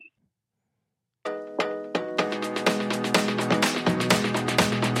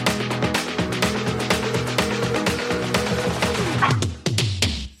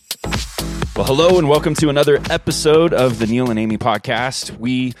Well, hello and welcome to another episode of the Neil and Amy podcast.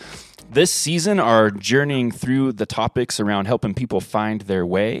 We, this season, are journeying through the topics around helping people find their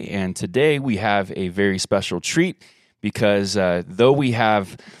way. And today we have a very special treat because though we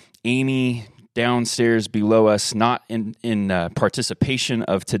have Amy downstairs below us, not in participation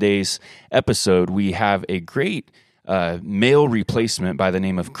of today's episode, we have a great male replacement by the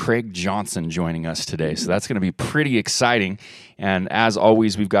name of Craig Johnson joining us today. So that's going to be pretty exciting. And as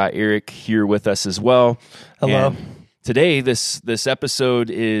always, we've got Eric here with us as well. Hello. And today, this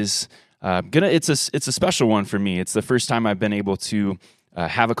episode is it's a special one for me. It's the first time I've been able to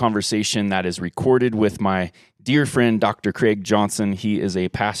have a conversation that is recorded with my dear friend, Dr. Craig Johnson. He is a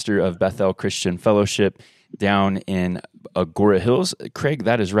pastor of Bethel Christian Fellowship down in Agora Hills. Craig,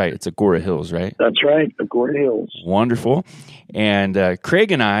 that is right. It's Agora Hills, right? That's right, Agora Hills. Wonderful. And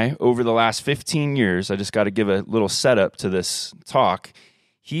Craig and I, over the last 15 years, I just got to give a little setup to this talk.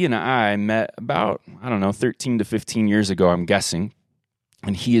 He and I met about, 13 to 15 years ago, I'm guessing.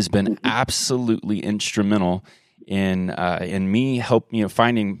 And he has been absolutely instrumental in me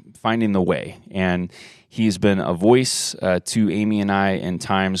finding the way. And he's been a voice to Amy and I in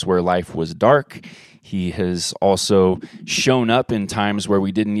times where life was dark. He has also shown up in times where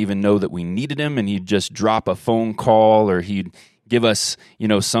we didn't even know that we needed him, and he'd just drop a phone call or he'd give us,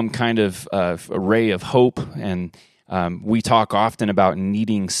 some kind of a ray of hope. And we talk often about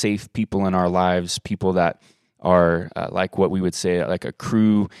needing safe people in our lives, people that are like what we would say, like a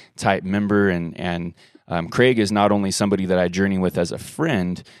crew type member. And Craig is not only somebody that I journey with as a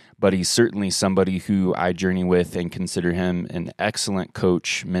friend, but he's certainly somebody who I journey with and consider him an excellent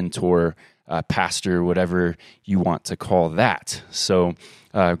coach, mentor, pastor, whatever you want to call that. So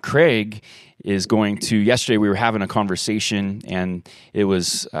Craig is going to, yesterday we were having a conversation, and it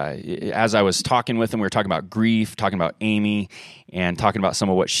was, as I was talking with him, we were talking about grief, talking about Amy, and talking about some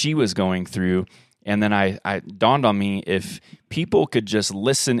of what she was going through. And then I dawned on me, if people could just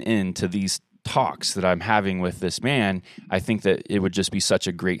listen in to these talks that I'm having with this man, I think that it would just be such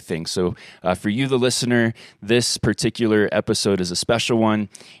a great thing. So for you, the listener, this particular episode is a special one,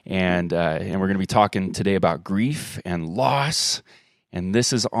 and we're going to be talking today about grief and loss, and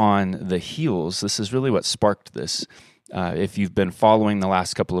this is on the heels. This is really what sparked this. If you've been following the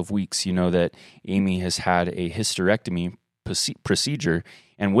last couple of weeks, you know that Amy has had a hysterectomy procedure,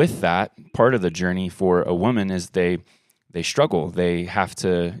 and with that, part of the journey for a woman is they struggle. They have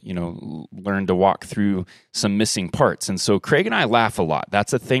to, learn to walk through some missing parts. And so Craig and I laugh a lot.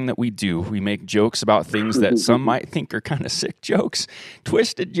 That's a thing that we do. We make jokes about things that some might think are kind of sick jokes,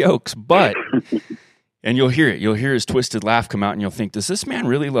 twisted jokes, and you'll hear it. You'll hear his twisted laugh come out, and you'll think, does this man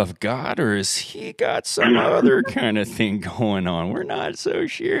really love God, or has he got some other kind of thing going on? We're not so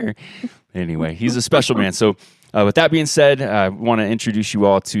sure. Anyway, he's a special man. So with that being said, I want to introduce you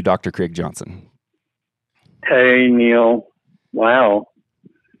all to Dr. Craig Johnson. Hey, Neil. Wow.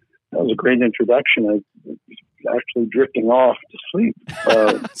 That was a great introduction. I was actually drifting off to sleep.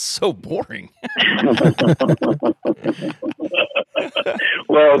 So boring.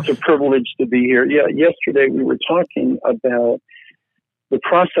 Well, it's a privilege to be here. Yeah, yesterday we were talking about the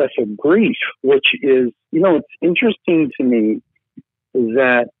process of grief, which is, it's interesting to me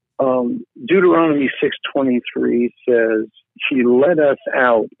that Deuteronomy 6:23 says, He led us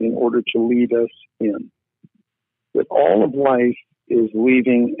out in order to lead us in. With all of life is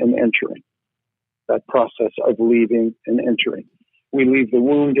leaving and entering. That process of leaving and entering. We leave the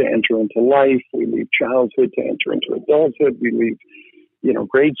womb to enter into life. We leave childhood to enter into adulthood. We leave,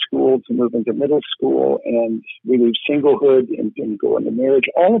 grade school to move into middle school, and we leave singlehood and go into marriage.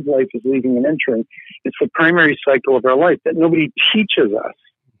 All of life is leaving and entering. It's the primary cycle of our life that nobody teaches us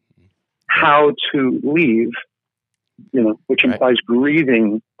how to leave, which implies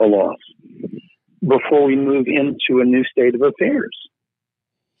grieving a loss, before we move into a new state of affairs.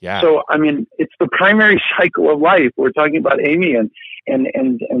 Yeah. So, it's the primary cycle of life. We're talking about Amy and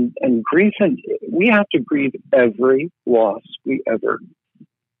grief, and we have to grieve every loss we ever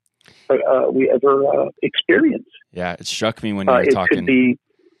experience. Yeah, it struck me when you were talking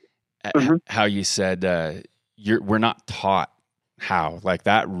how you said we're not taught how. Like,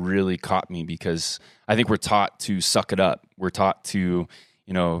 that really caught me, because I think we're taught to suck it up. We're taught to,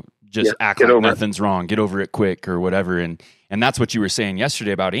 just act like nothing's wrong, get over it quick or whatever. And that's what you were saying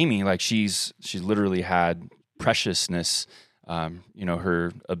yesterday about Amy. Like, she's literally had preciousness,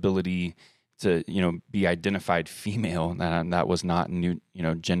 her ability to, be identified female. That was not new,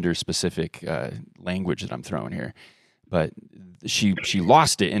 gender specific language that I'm throwing here. But she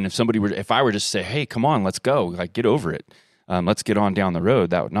lost it. And if I were just to say, hey, come on, let's go, like, get over it. Let's get on down the road.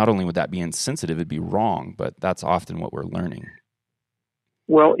 That not only would that be insensitive, it'd be wrong, but that's often what we're learning.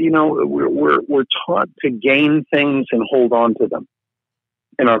 Well, we're taught to gain things and hold on to them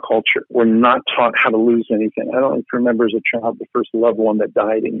in our culture. We're not taught how to lose anything. I don't remember as a child the first loved one that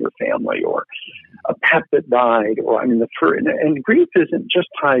died in your family, or a pet that died, or and grief isn't just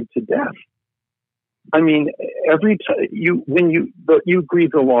tied to death. I mean, every time you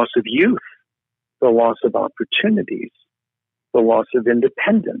grieve the loss of youth, the loss of opportunities, the loss of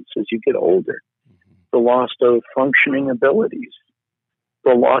independence as you get older, the loss of functioning abilities,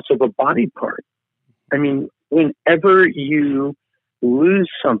 the loss of a body part. I mean, whenever you lose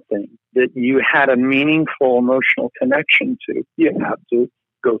something that you had a meaningful emotional connection to, you have to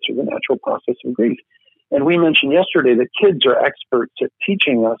go through the natural process of grief. And we mentioned yesterday that kids are experts at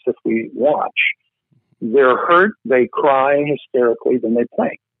teaching us if we watch. They're hurt, they cry hysterically, then they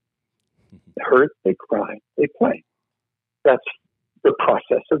play. Hurt, they cry, they play. That's the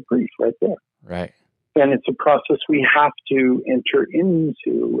process of grief right there. Right. And it's a process we have to enter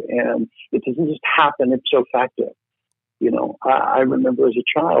into, and it doesn't just happen ipso facto. I remember as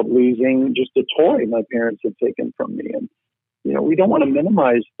a child losing just a toy my parents had taken from me. And, we don't want to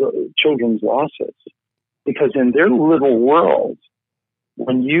minimize the children's losses, because in their little world,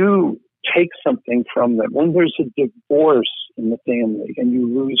 when you take something from them, when there's a divorce in the family and you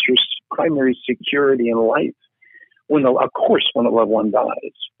lose your primary security in life, when a loved one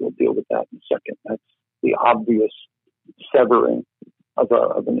dies, we'll deal with that in a second. That's the obvious severing of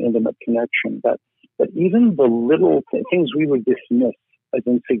an intimate connection. But even the little things we would dismiss as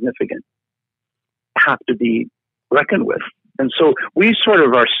insignificant have to be reckoned with. And so we sort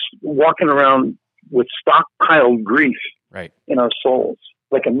of are walking around with stockpiled grief right in our souls,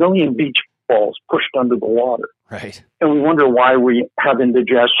 like a million beach balls pushed under the water. Right. And we wonder why we have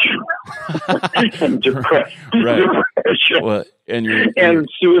indigestion and depression, well, and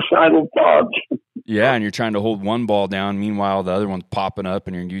suicidal thoughts. Yeah, and you're trying to hold one ball down. Meanwhile, the other one's popping up,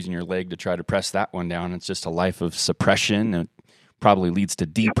 and you're using your leg to try to press that one down. It's just a life of suppression. It probably leads to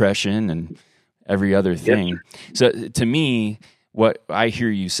depression and every other thing. Yes. So to me, what I hear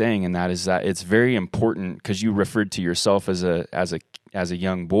you saying in that is that it's very important, because you referred to yourself as a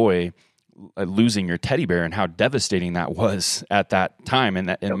young boy losing your teddy bear and how devastating that was at that time. And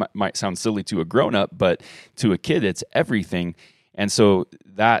that it might sound silly to a grown-up, but to a kid, it's everything. And so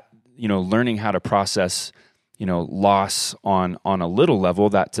that, learning how to process, loss on a little level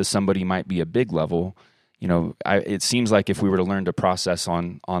that to somebody might be a big level, it seems like if we were to learn to process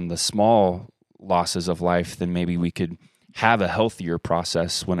on the small losses of life, then maybe we could have a healthier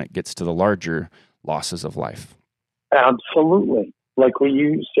process when it gets to the larger losses of life. Absolutely. Like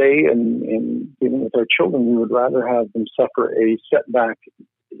we say in dealing with our children, we would rather have them suffer a setback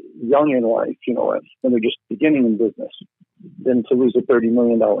young in life, when they're just beginning in business, than to lose a $30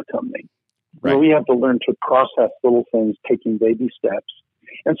 million company. Right. We have to learn to process little things, taking baby steps.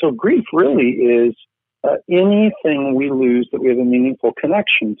 And so grief really is anything we lose that we have a meaningful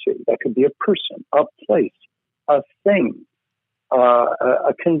connection to. That could be a person, a place, a thing,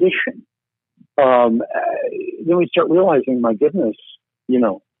 a condition. Then we start realizing, my goodness,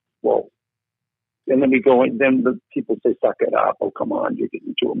 and then we go, then the people say, suck it up. Oh, come on, you're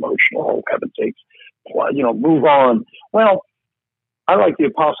getting too emotional. Oh, heaven's sakes, move on. Well, I like the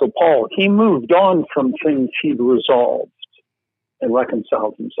Apostle Paul. He moved on from things he'd resolved and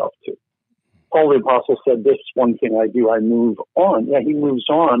reconciled himself to. Paul the Apostle said, this one thing I do, I move on. Yeah, he moves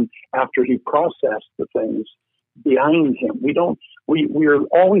on after he processed the things behind him. We're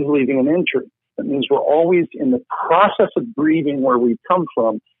always leaving an injury. That means we're always in the process of grieving where we've come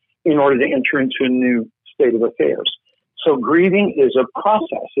from in order to enter into a new state of affairs. So grieving is a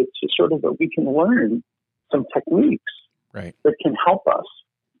process. It's a sort of that we can learn some techniques right. that can help us.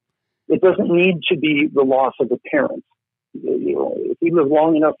 It doesn't need to be the loss of a parent. If we live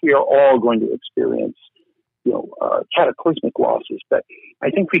long enough, we are all going to experience, cataclysmic losses. But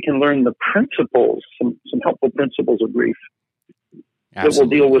I think we can learn the principles, some helpful principles of grief. Absolutely. That will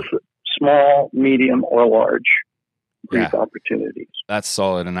deal with small, medium, or large grief opportunities. That's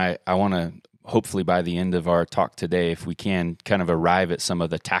solid. And I want to, hopefully by the end of our talk today, if we can kind of arrive at some of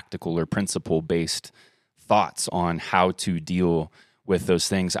the tactical or principle-based thoughts on how to deal with those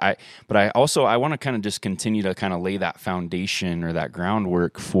things. But I want to kind of just continue to kind of lay that foundation or that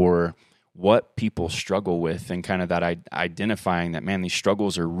groundwork for what people struggle with, and kind of that identifying that, man, these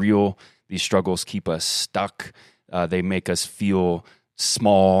struggles are real. These struggles keep us stuck. They make us feel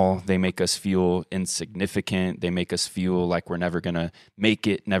small. They make us feel insignificant. They make us feel like we're never going to make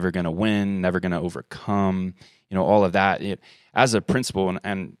it, never going to win, never going to overcome, all of that. As a principle,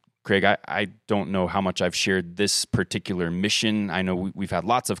 and Craig, I don't know how much I've shared this particular mission. I know we've had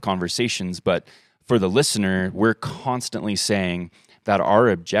lots of conversations, but for the listener, we're constantly saying, that our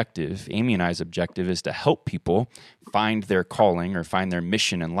objective, Amy and I's objective, is to help people find their calling or find their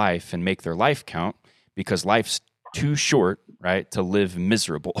mission in life and make their life count, because life's too short, right, to live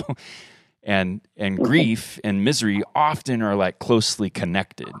miserable. and grief and misery often are like closely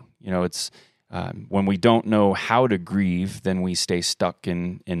connected. It's when we don't know how to grieve, then we stay stuck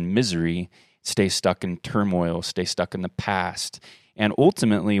in misery, stay stuck in turmoil, stay stuck in the past. And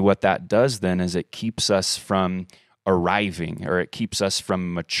ultimately what that does then is it keeps us from arriving, or it keeps us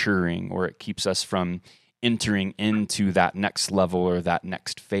from maturing, or it keeps us from entering into that next level or that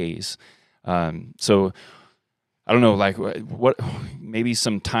next phase. So I don't know, like what maybe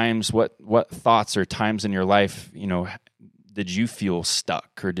sometimes what thoughts or times in your life, did you feel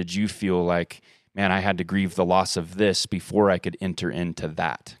stuck, or did you feel like, man, I had to grieve the loss of this before I could enter into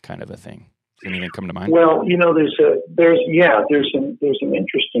that kind of a thing? Does anything come to mind? Well, there's an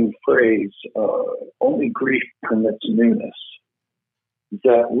interesting phrase, only grief permits newness,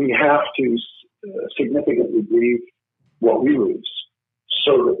 that we have to significantly grieve what we lose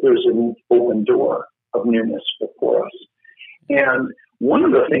so that there's an open door of newness before us. And one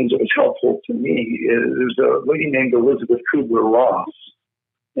of the things that was helpful to me is a lady named Elizabeth Kubler-Ross.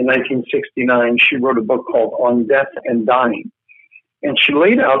 In 1969, she wrote a book called On Death and Dying. And she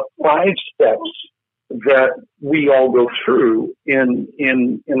laid out 5 steps that we all go through in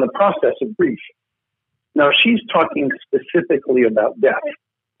the process of grief. Now, she's talking specifically about death,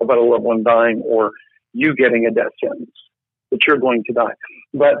 about a loved one dying, or you getting a death sentence, that you're going to die.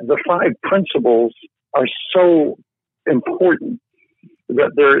 But the 5 principles are so important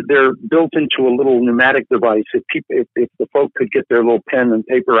that they're built into a little pneumatic device. If the folk could get their little pen and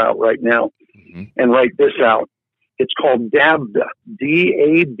paper out right now and write this out. It's called DABDA,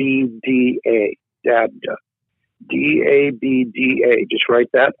 D-A-B-D-A, DABDA, D-A-B-D-A. Just write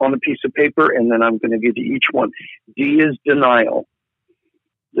that on a piece of paper, and then I'm going to give you each one. D is denial,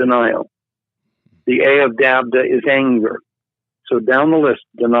 denial. The A of DABDA is anger. So down the list,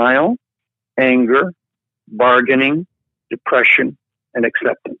 denial, anger, bargaining, depression, and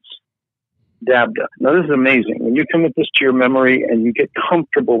acceptance. DABDA. Now, this is amazing. When you commit this to your memory and you get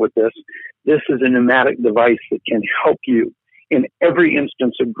comfortable with this is a pneumatic device that can help you in every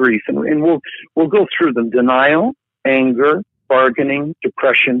instance of grief. And we'll go through them: denial, anger, bargaining,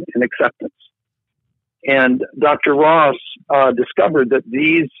 depression, and acceptance. And Dr. Ross discovered that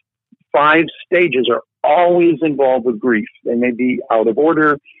these 5 stages are always involved with grief. They may be out of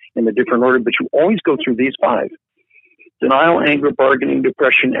order, in a different order, but you always go through these 5. Denial, anger, bargaining,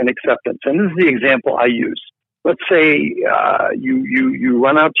 depression, and acceptance. And this is the example I use. Let's say you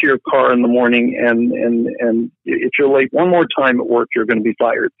run out to your car in the morning, and if you're late one more time at work, you're going to be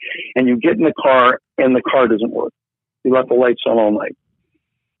fired. And you get in the car, and the car doesn't work. You left the lights on all night.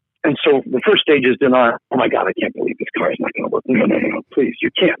 And so the first stage is denial. Oh my God, I can't believe this car is not going to work. No, please, you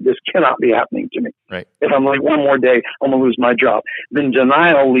can't. This cannot be happening to me. Right. If I'm late one more day, I'm going to lose my job. Then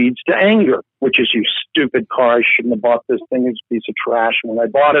denial leads to anger, which is, you stupid car, I shouldn't have bought this thing. It's a piece of trash. When I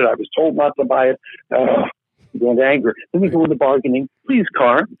bought it, I was told not to buy it. Going to anger. Then we go into bargaining. Please,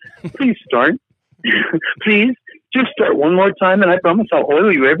 car, please start. Please, just start one more time, and I promise I'll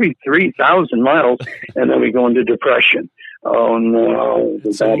oil you every 3,000 miles. And then we go into depression. Oh no, the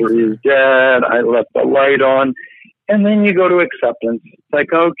battery is dead. I left the light on. And then you go to acceptance. It's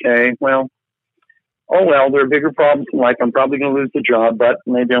like, okay, well, there are bigger problems in life. I'm probably going to lose the job, but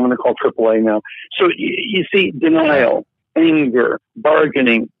maybe I'm going to call AAA now. So you see, denial, anger,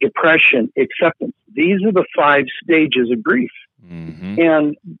 bargaining, depression, acceptance. These are the 5 stages of grief. Mm-hmm.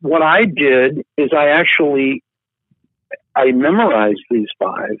 And what I did is I memorized these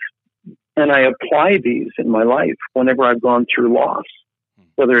 5. And I apply these in my life whenever I've gone through loss,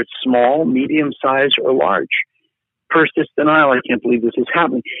 whether it's small, medium size, or large. First, it's denial. I can't believe this is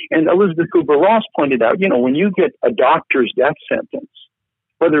happening. And Elizabeth Kubler-Ross pointed out, when you get a doctor's death sentence,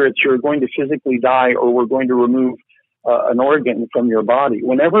 whether it's you're going to physically die or we're going to remove an organ from your body,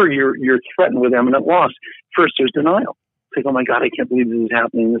 whenever you're threatened with imminent loss, first there's denial. It's like, oh my God, I can't believe this is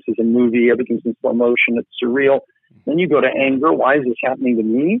happening. This is a movie. Everything's in slow motion. It's surreal. Then you go to anger. Why is this happening to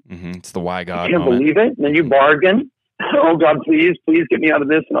me? Mm-hmm. It's the why God. I can't believe it. And then you bargain. Oh God, please get me out of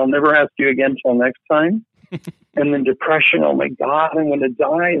this, and I'll never ask you again till next time. And then depression. Oh my God, I'm going to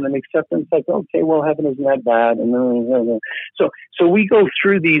die. And then acceptance. Like, okay, well, heaven isn't that bad. And then, so we go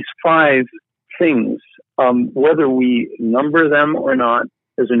through these 5 things, whether we number them or not,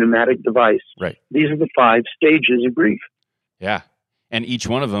 as a pneumatic device. Right. These are the 5 stages of grief. Yeah. And each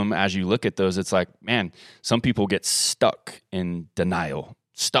one of them, as you look at those, it's like, man, some people get stuck in denial,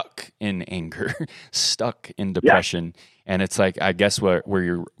 stuck in anger, stuck in depression. Yeah. And it's like, I guess where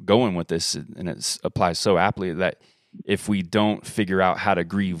you're going with this, and it applies so aptly, that if we don't figure out how to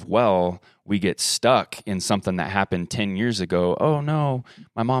grieve well, we get stuck in something that happened 10 years ago. Oh no,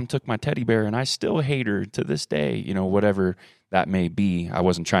 my mom took my teddy bear and I still hate her to this day, you know, whatever that may be. I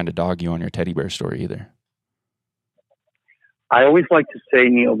wasn't trying to dog you on your teddy bear story either. I always like to say,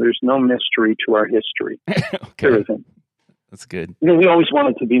 Neil, there's no mystery to our history. Okay. There isn't. That's good. You know, we always want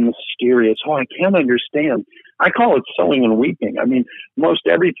it to be mysterious. Oh, I can't understand. I call it sowing and weeping. I mean, most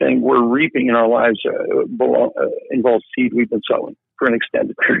everything we're reaping in our lives involves seed we've been sowing for an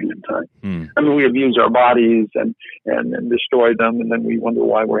extended period of time. I mean, we abuse our bodies and destroy them, and then we wonder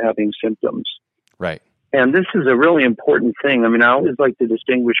why we're having symptoms. Right. And this is a really important thing. I mean, I always like to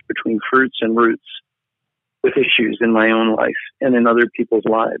distinguish between fruits and roots with issues in my own life and in other people's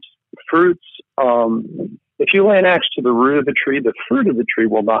lives. Fruits, if you lay an axe to the root of the tree, the fruit of the tree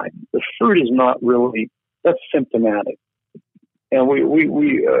will die. The fruit is not really, that's symptomatic. And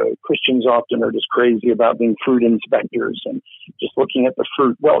we Christians often are just crazy about being fruit inspectors and just looking at the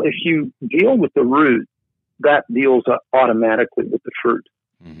fruit. Well, if you deal with the root, that deals automatically with the fruit.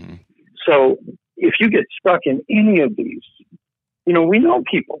 Mm-hmm. So if you get stuck in any of these, you know, we know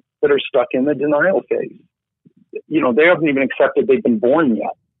people that are stuck in the denial phase. You know, they haven't even accepted they've been born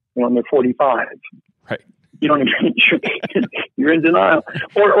yet. You know, and they're 45. Right. You don't even, you're in denial.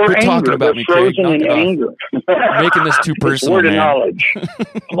 Or Quit anger. Talking about me, Craig. Frozen in anger. Making this too personal, word man. of knowledge.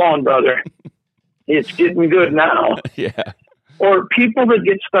 Come on, brother. It's getting good now. Yeah. Or people that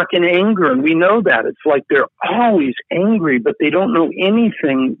get stuck in anger, and we know that. It's like they're always angry, but they don't know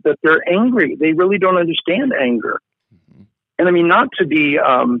anything that they're angry. They really don't understand anger. Mm-hmm. And I mean, not to be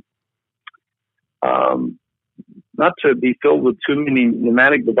filled with too many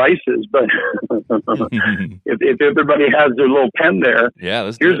pneumatic devices, but if everybody has their little pen there,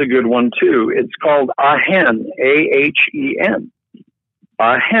 here's a good one too. It's called Ahen, A-H-E-N,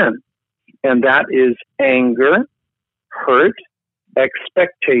 Ahen. And that is anger, hurt,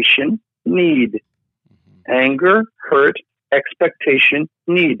 expectation, need. Anger, hurt, expectation,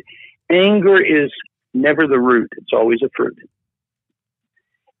 need. Anger is never the root. It's always a fruit.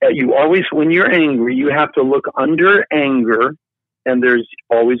 You always, when you're angry, you have to look under anger, and there's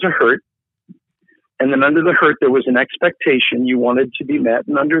always a hurt. And then under the hurt, there was an expectation you wanted to be met,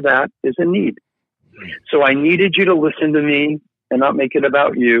 and under that is a need. So I needed you to listen to me and not make it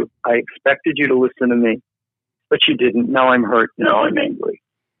about you. I expected you to listen to me, but you didn't. Now I'm hurt. Now I'm angry.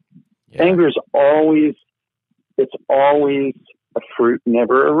 Yeah. Anger is always a fruit,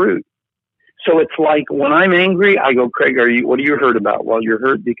 never a root. So it's like when I'm angry, I go, Craig, what are you hurt about? Well, you're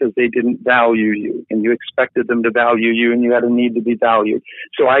hurt because they didn't value you and you expected them to value you and you had a need to be valued.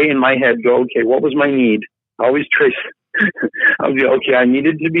 So I, in my head, go, okay, what was my need? I always trace. I'll go, okay, I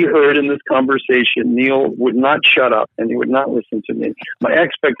needed to be heard in this conversation. Neil would not shut up and he would not listen to me. My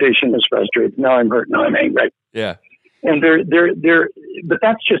expectation is frustrated. Now I'm hurt. Now I'm angry. Yeah. And but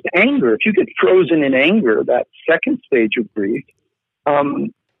that's just anger. If you get frozen in anger, that second stage of grief,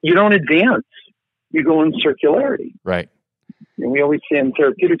 you don't advance. You go in circularity. Right. And we always say in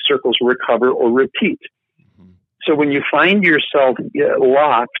therapeutic circles, recover or repeat. Mm-hmm. So when you find yourself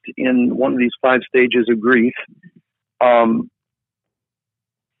locked in one of these 5 stages of grief,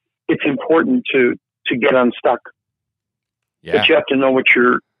 it's important to get unstuck. Yeah. But you have to know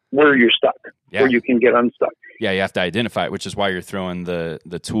where you're stuck, where you can get unstuck. Yeah, you have to identify it, which is why you're throwing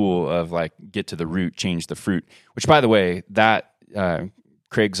the tool of like get to the root, change the fruit. Which, by the way, that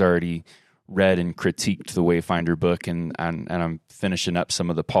Craig's already read and critiqued the Wayfinder book, and I'm finishing up some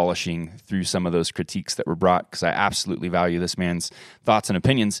of the polishing through some of those critiques that were brought because I absolutely value this man's thoughts and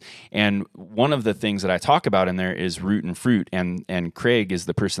opinions. And one of the things that I talk about in there is root and fruit, and Craig is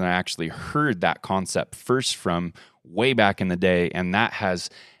the person that actually heard that concept first from way back in the day, and that has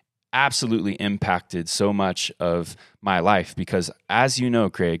absolutely impacted so much of my life because, as you know,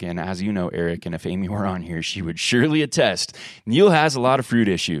 Craig, and as you know, Eric, and if Amy were on here, she would surely attest, Neil has a lot of fruit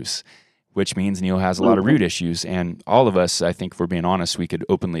issues, which means Neil has a lot of root issues. And all of us, I think, if we're being honest, we could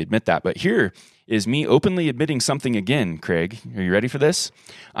openly admit that. But here is me openly admitting something again, Craig. Are you ready for this?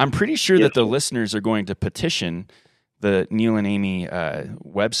 I'm pretty sure that the listeners are going to petition the Neil and Amy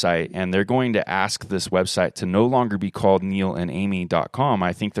website, and they're going to ask this website to no longer be called neilandamy.com.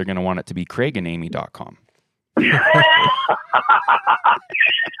 I think they're going to want it to be craigandamy.com.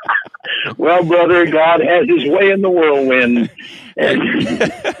 Well, brother, God has his way in the whirlwind.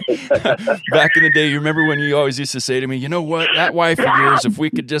 Back in the day, you remember when you always used to say to me, you know what, that wife of yours, if we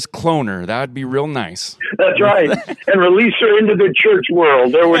could just clone her, that would be real nice. That's right. And release her into the church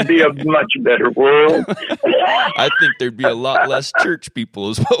world. There would be a much better world. I think there'd be a lot less church people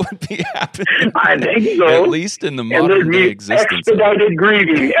is what would be happening. I think so. At least in the modern day existence. Expedited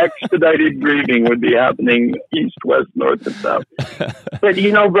grieving would be happening east, west, north, and south. But,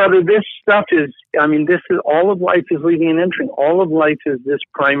 brother, this stuff all of life is leaving and entering. All of life is this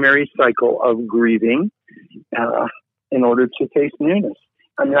primary cycle of grieving in order to face newness.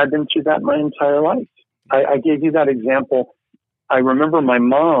 I've been through that my entire life. I gave you that example. I remember my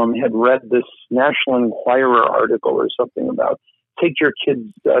mom had read this National Enquirer article or something about take your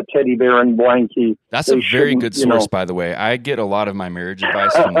kid's teddy bear and blankie. That's a very good source, by the way. I get a lot of my marriage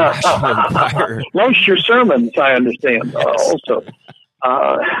advice from the National Enquirer. Most your sermons, I understand, also.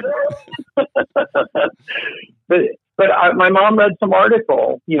 But my mom read some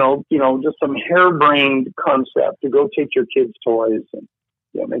article, just some harebrained concept to go take your kids' toys and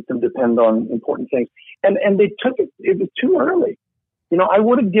make them depend on important things. And they took it. It was too early. I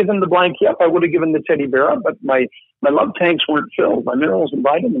would have given the blankie up. I would have given the teddy bear up, but my love tanks weren't filled. My minerals and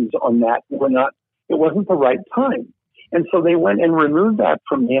vitamins on that were not. It wasn't the right time. And so they went and removed that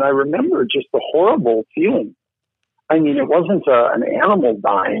from me. And I remember just the horrible feeling. It wasn't an animal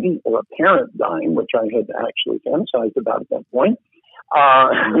dying or a parent dying, which I had actually fantasized about at that point.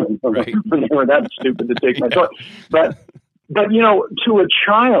 Right. When they were that stupid to take my toy. But to a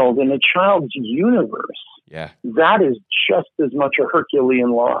child in a child's universe, that is just as much a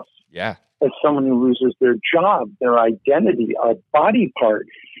Herculean loss as someone who loses their job, their identity, a body part.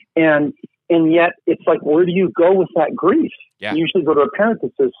 And yet it's like, where do you go with that grief? You usually go to a parent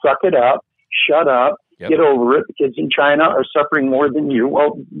that says, suck it up, shut up, get over it. The kids in China are suffering more than you.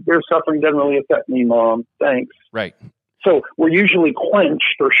 Well, their suffering doesn't really affect me, Mom. Thanks. Right. So we're usually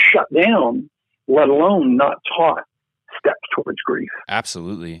quenched or shut down, let alone not taught steps towards grief.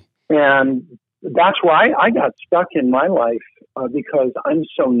 Absolutely. And that's why I got stuck in my life because I'm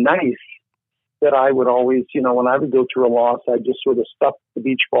so nice that I would always, when I would go through a loss, I just sort of stuff the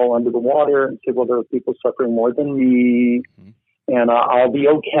beach ball under the water and say, well, there are people suffering more than me, and I'll be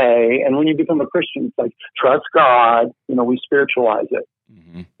okay. And when you become a Christian, it's like, trust God, we spiritualize it.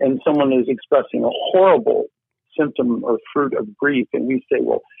 And someone is expressing a horrible symptom or fruit of grief, and we say,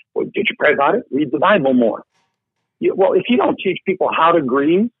 well, did you pray about it? Read the Bible more. Well, if you don't teach people how to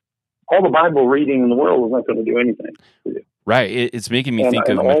grieve, all the Bible reading in the world is not going to do anything for you. Right. It's making me think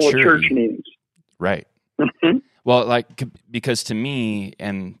of all maturity. the church meetings. Right. Well, because to me,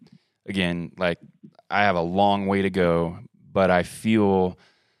 and again, I have a long way to go, but I feel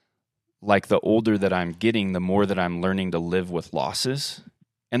like the older that I'm getting, the more that I'm learning to live with losses,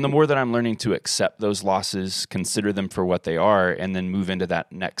 and the more that I'm learning to accept those losses, consider them for what they are, and then move into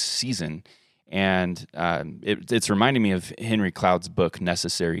that next season. And it's reminding me of Henry Cloud's book,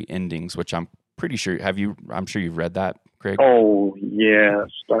 Necessary Endings, which I'm pretty sure, I'm sure you've read that, Craig? Oh, yes.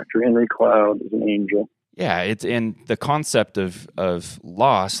 Dr. Henry Cloud is an angel. Yeah, and the concept of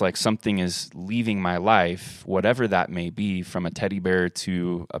loss, like something is leaving my life, whatever that may be, from a teddy bear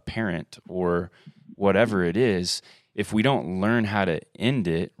to a parent or whatever it is, if we don't learn how to end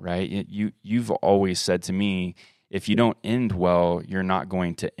it, right? You've always said to me, if you don't end well, you're not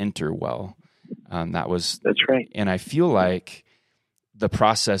going to enter well. That's right. And I feel like the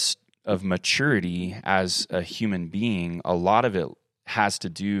process of maturity as a human being, a lot of it has to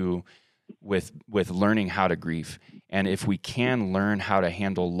do with learning how to grieve. And if we can learn how to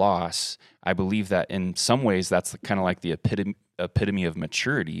handle loss, I believe that in some ways that's kind of like the epitome of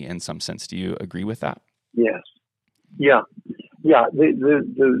maturity in some sense. Do you agree with that? Yes. Yeah.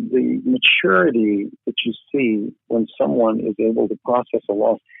 The maturity that you see when someone is able to process a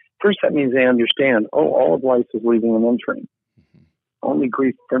loss, first that means they understand, all of life is leaving and entering. Only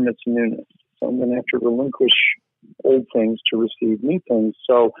grief permits newness. So I'm going to have to relinquish old things to receive new things.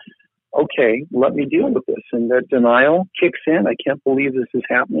 So, okay, let me deal with this. And that denial kicks in. I can't believe this is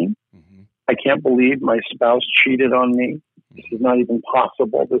happening. I can't believe my spouse cheated on me. This is not even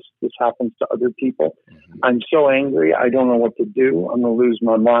possible. This happens to other people. I'm so angry. I don't know what to do. I'm going to lose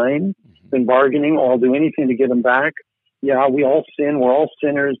my mind. Been bargaining. I'll do anything to get them back. Yeah, we all sin. We're all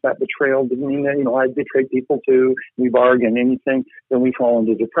sinners. That betrayal didn't mean that, I betrayed people too. We bargain anything. Then we fall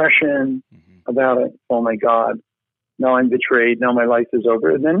into depression about it. Oh my God. Now I'm betrayed. Now my life is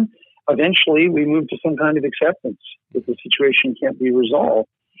over. And then eventually we move to some kind of acceptance that the situation can't be resolved.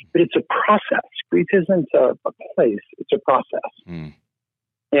 But it's a process. Grief isn't a place. It's a process.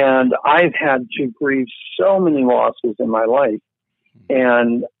 And I've had to grieve so many losses in my life.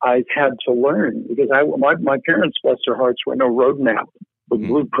 And I've had to learn because my parents, bless their hearts, were no roadmap or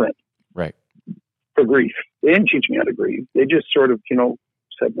blueprint right. for grief. They didn't teach me how to grieve. They just sort of,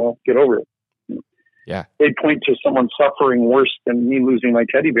 said, well, get over it. Yeah. They'd point to someone suffering worse than me losing my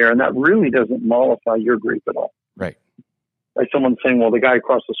teddy bear, and that really doesn't mollify your grief at all. Right. Like someone saying, well, the guy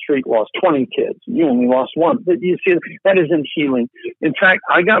across the street lost 20 kids. You only lost one. But you see, that isn't healing. In fact,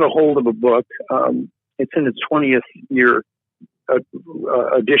 I got a hold of a book, and It's in its 20th year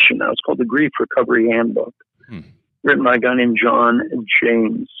edition now. It's called the Grief Recovery Handbook, written by a guy named John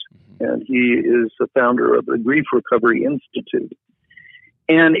James. And he is the founder of the Grief Recovery Institute.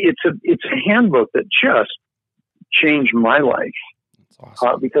 And it's a handbook that just changed my life. That's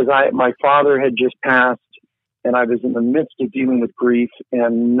awesome. Because my father had just passed, and I was in the midst of dealing with grief,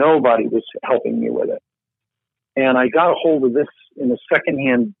 and nobody was helping me with it. And I got a hold of this in a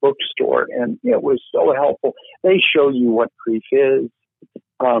secondhand bookstore, and it was so helpful. They show you what grief is,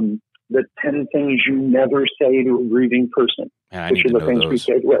 the 10 things you never say to a grieving person, which are the things we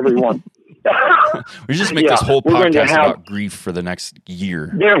say to everyone. We just make this whole podcast about grief for the next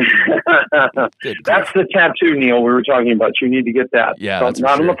year. That's the tattoo, Neil, we were talking about. You need to get that. Yeah, that's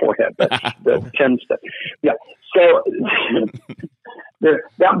not on the forehead. That's the 10 steps. Yeah. So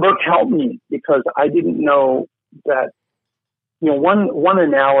that book helped me because I didn't know that. One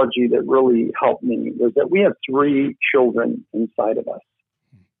analogy that really helped me was that we have 3 children inside of us.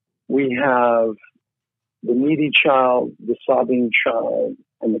 We have the needy child, the sobbing child,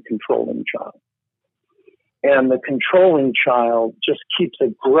 and the controlling child. And the controlling child just keeps a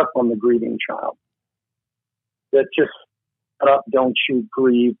grip on the grieving child. That just, shut up, don't you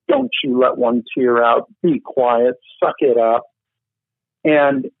grieve, don't you let one tear out, be quiet, suck it up.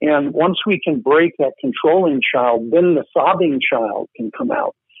 And once we can break that controlling child, then the sobbing child can come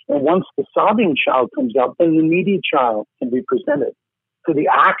out. And once the sobbing child comes out, then the needy child can be presented to the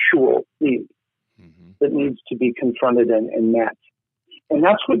actual need that needs to be confronted and met. And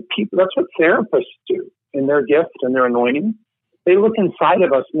that's what therapists do in their gift and their anointing. They look inside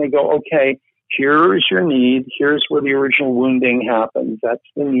of us and they go, okay, here's your need. Here's where the original wounding happens. That's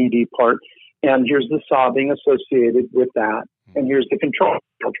the needy part. And here's the sobbing associated with that. And here's the control.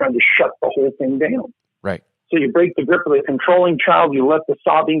 They're trying to shut the whole thing down. Right. So you break the grip of the controlling child, you let the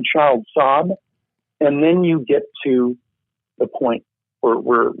sobbing child sob, and then you get to the point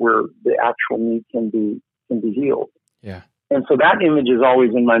where the actual need can be healed. Yeah. And so that image is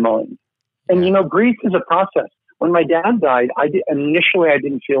always in my mind. And grief is a process. When my dad died, initially I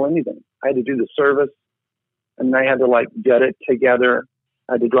didn't feel anything. I had to do the service, and I had to get it together.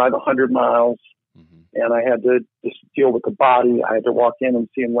 I had to drive 100 miles, and I had to just deal with the body. I had to walk in and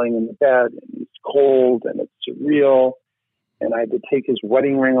see him laying in the bed, and it's cold and it's surreal. And I had to take his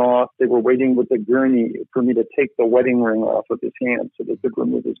wedding ring off. They were waiting with the gurney for me to take the wedding ring off of his hand so they could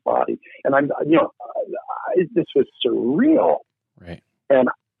remove his body. And this was surreal, right, and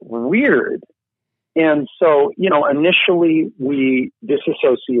weird. And so, initially we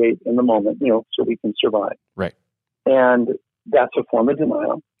disassociate in the moment, so we can survive. Right. And that's a form of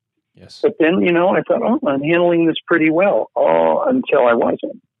denial. Yes. But then, I thought, I'm handling this pretty well. Until I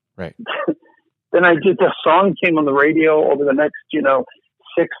wasn't. Right. Then the song came on the radio over the next,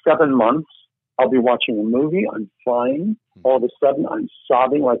 6-7 months. I'll be watching a movie. I'm flying. All of a sudden, I'm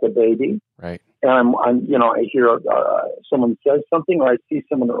sobbing like a baby. Right. And I hear someone says something, or I see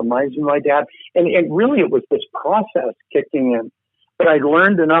someone that reminds me of my dad. And really, it was this process kicking in. But I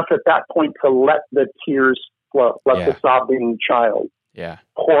learned enough at that point to let the tears flow, let the sobbing child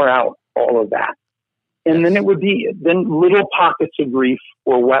pour out all of that. And then it would be, little pockets of grief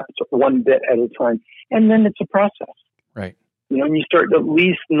were wept one bit at a time. And then it's a process. Right. And you start at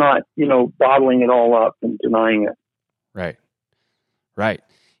least not, bottling it all up and denying it. Right. Right.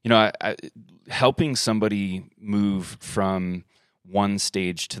 Helping somebody move from one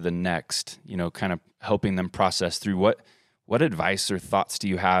stage to the next, kind of helping them process through what advice or thoughts do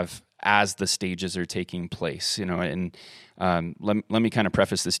you have as the stages are taking place, and let me kind of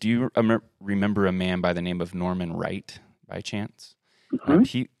preface this. Do you remember a man by the name of Norman Wright by chance?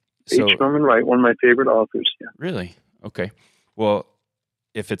 Norman Wright, one of my favorite authors. Yeah. Really? Okay. Well,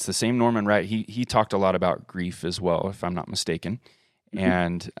 if it's the same Norman Wright, he talked a lot about grief as well, if I'm not mistaken.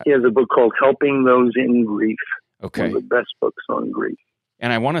 And he has a book called Helping Those in Grief. Okay. One of the best books on grief.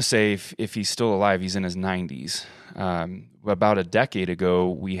 And I want to say if he's still alive, he's in his 90s. About a decade ago,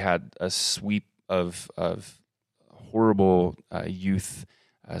 we had a sweep of horrible youth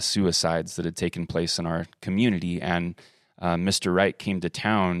suicides that had taken place in our community. And Mr. Wright came to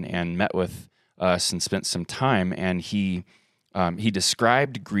town and met with us and spent some time. And he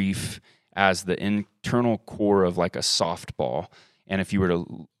described grief as the internal core of like a softball. And if you were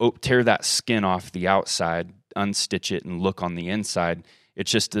to tear that skin off the outside, unstitch it, and look on the inside,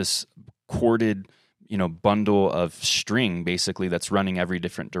 it's just this corded, bundle of string basically that's running every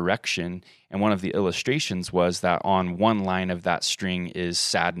different direction. And one of the illustrations was that on one line of that string is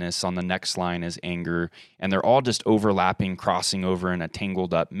sadness, on the next line is anger, and they're all just overlapping, crossing over in a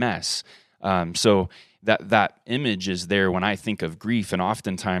tangled up mess. So that image is there when I think of grief, and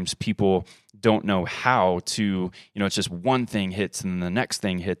oftentimes people don't know how to, it's just one thing hits and the next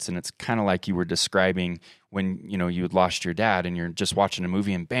thing hits. And it's kind of like you were describing when, you had lost your dad and you're just watching a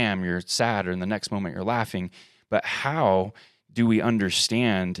movie and bam, you're sad, or in the next moment you're laughing. But how do we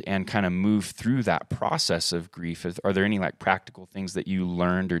understand and kind of move through that process of grief? Are there any like practical things that you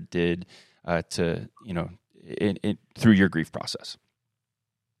learned or did to, through your grief process?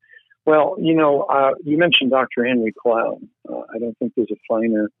 Well, you mentioned Dr. Henry Cloud. I don't think there's a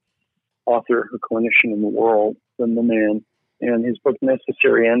finer author or clinician in the world than the man. And his book,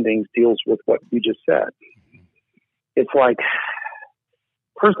 Necessary Endings, deals with what you just said. It's like,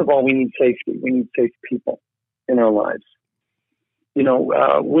 first of all, we need safety. We need safe people in our lives.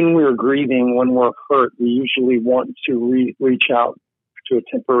 When we're grieving, when we're hurt, we usually want to reach out to a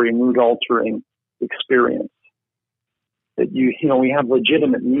temporary mood-altering experience. That we have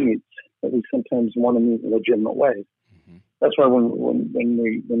legitimate needs that we sometimes want to meet in legitimate ways. Mm-hmm. That's why when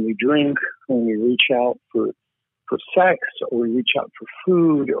we drink, when we reach out for sex, or we reach out for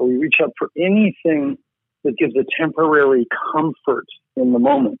food, or we reach out for anything that gives a temporary comfort in the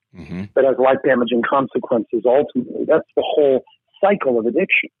moment, mm-hmm. that has life-damaging consequences ultimately. That's the whole cycle of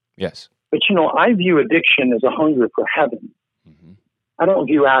addiction. Yes. But, I view addiction as a hunger for heaven. Mm-hmm. I don't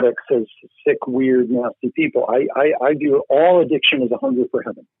view addicts as sick, weird, nasty people. I view all addiction as a hunger for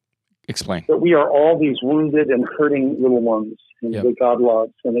heaven. Explain. That we are all these wounded and hurting little ones, and that God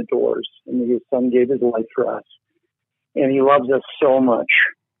loves and adores, and His Son gave His life for us. And He loves us so much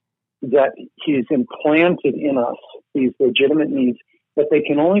that He's implanted in us these legitimate needs, but they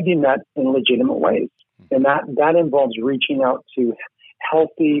can only be met in legitimate ways. And that involves reaching out to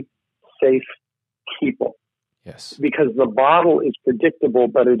healthy, safe people. Yes. Because the bottle is predictable,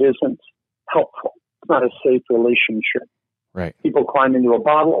 but it isn't helpful. It's not a safe relationship. Right. People climb into a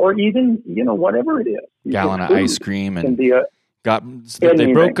bottle, or even, whatever it is. Gallon of ice cream, and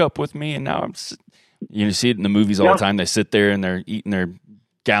they broke up with me, and now you see it in the movies all the time. They sit there and they're eating their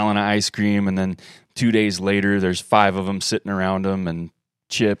gallon of ice cream, and then 2 days later, there's 5 of them sitting around them, and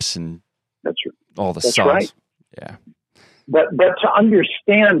chips, and all the sauce. Right. Yeah. But to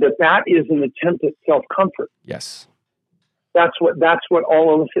understand that is an attempt at self-comfort. Yes. That's what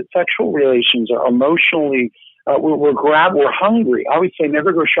all illicit sexual relations are. Emotionally, we're hungry. I always say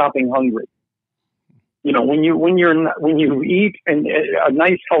never go shopping hungry. When you eat a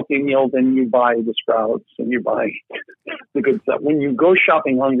nice healthy meal, then you buy the Sprouts and you buy the good stuff. When you go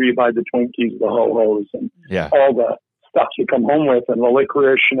shopping hungry, you buy the Twinkies, the Ho-Hos, and all the stuff you come home with, and the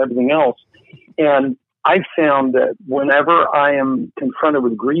licorice and everything else. And I've found that whenever I am confronted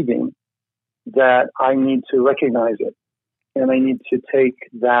with grieving, that I need to recognize it, and I need to take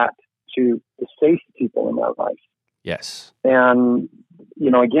that to the safe people in my life. Yes. And,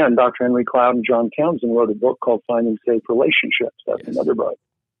 again, Dr. Henry Cloud and John Townsend wrote a book called Finding Safe Relationships. That's another book.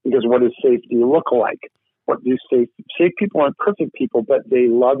 Because what does safety look like? What do safe people aren't perfect people, but they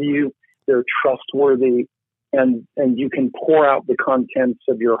love you, they're trustworthy, and you can pour out the contents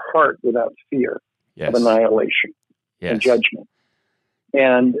of your heart without fear of annihilation and judgment.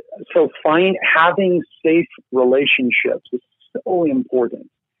 And so having safe relationships is so important.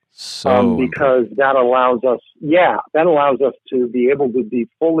 Because that allows us to be able to be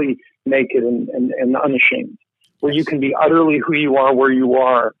fully naked and unashamed, where you can be utterly who you are, where you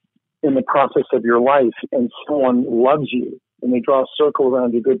are in the process of your life, and someone loves you, and they draw a circle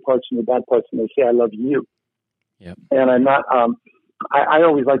around your good parts and your bad parts, and they say, I love you. Yep. And I'm not, I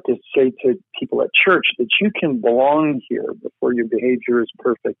always like to say to people at church that you can belong here before your behavior is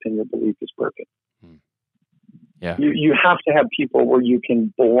perfect and your belief is perfect. Yeah. You have to have people where you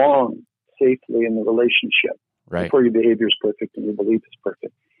can belong safely in the relationship before your behavior is perfect and your belief is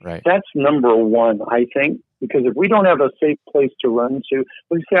perfect. Right. That's number one, I think, because if we don't have a safe place to run to,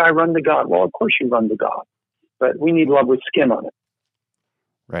 we say, I run to God. Well, of course you run to God, but we need love with skin on it.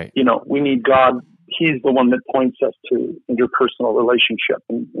 Right. We need God. He's the one that points us to interpersonal relationship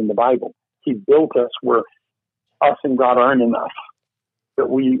in the Bible. He built us where us and God aren't enough, that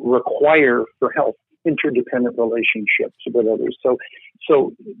we require for health interdependent relationships with others.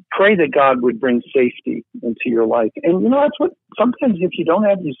 So pray that God would bring safety into your life. And that's what sometimes if you don't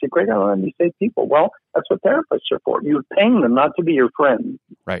have, you say, great, I don't have any safe people. Well, that's what therapists are for. You're paying them not to be your friend.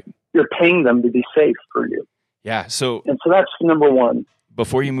 Right. You're paying them to be safe for you. Yeah. So that's number one.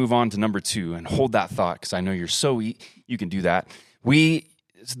 Before you move on to number 2, and hold that thought, because I know you're you can do that.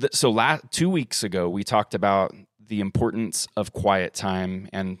 2 weeks ago, we talked about the importance of quiet time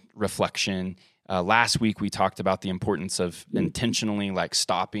and reflection. Last week, we talked about the importance of intentionally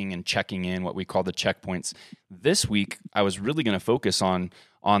stopping and checking in, what we call the checkpoints. This week, I was really going to focus on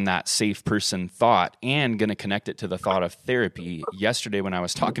on that safe person thought and going to connect it to the thought of therapy. Yesterday, when I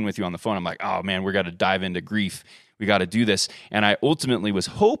was talking with you on the phone, I'm like, oh man, we got to dive into grief. We got to do this. And I ultimately was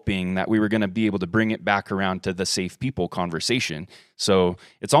hoping that we were going to be able to bring it back around to the safe people conversation. So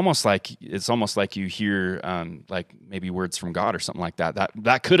it's almost like you hear like maybe words from God or something like that.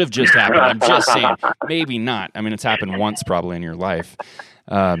 That could have just happened. I'm just saying, maybe not. I mean, it's happened once probably in your life.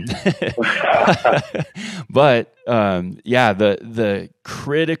 But the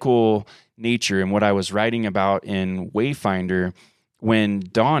critical nature and what I was writing about in Wayfinder, when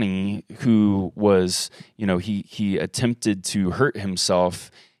Donnie, who was, he attempted to hurt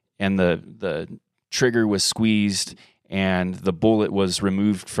himself and the trigger was squeezed and the bullet was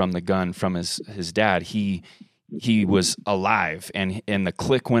removed from the gun from his dad, he was alive and the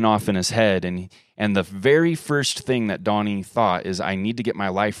click went off in his head. And the very first thing that Donnie thought is, I need to get my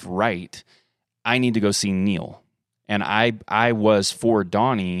life right. I need to go see Neil. And I was for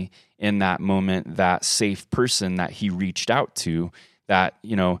Donnie in that moment, that safe person that he reached out to. That,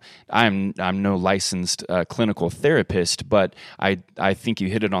 I'm no licensed clinical therapist, but I think you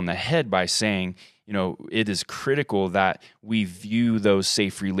hit it on the head by saying, it is critical that we view those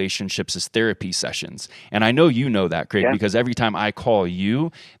safe relationships as therapy sessions. And I know you know that, Craig, because every time I call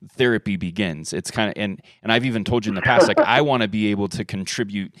you, therapy begins. It's kind of, and I've even told you in the past, like, I want to be able to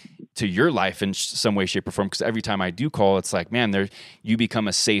contribute to your life in some way, shape, or form. Because every time I do call, it's like, man, you become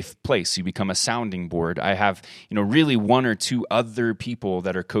a safe place. You become a sounding board. I have, really one or two other people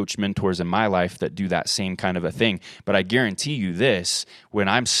that are coach mentors in my life that do that same kind of a thing. But I guarantee you this, when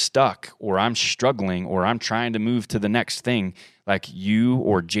I'm stuck or I'm struggling or I'm trying to move to the next thing, like you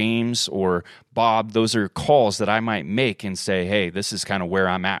or James or Bob, those are calls that I might make and say, hey, this is kind of where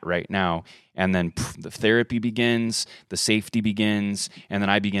I'm at right now. And then the therapy begins, the safety begins, and then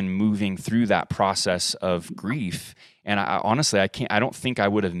I begin moving through that process of grief. And honestly, I don't think I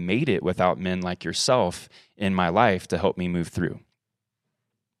would have made it without men like yourself in my life to help me move through.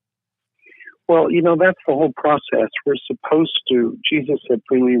 Well, that's the whole process. We're supposed to, Jesus said,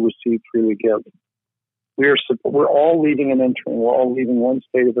 freely receive, freely give. We're all leaving and entering. We're all leaving one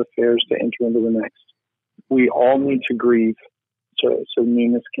state of affairs to enter into the next. We all need to grieve so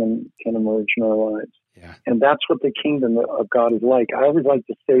newness can emerge in our lives. Yeah. And that's what the kingdom of God is like. I always like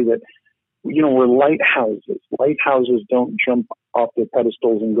to say that, we're lighthouses. Lighthouses don't jump off their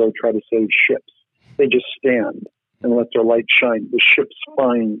pedestals and go try to save ships. They just stand and let their light shine. The ships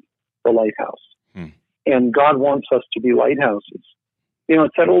find the lighthouse. And God wants us to be lighthouses.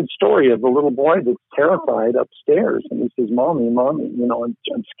 It's that old story of the little boy that's terrified upstairs. And he says, Mommy,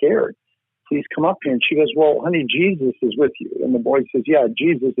 I'm scared. Please come up here. And she goes, well, honey, Jesus is with you. And the boy says, yeah,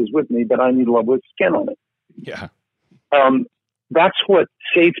 Jesus is with me, but I need love with skin on it. Yeah. That's what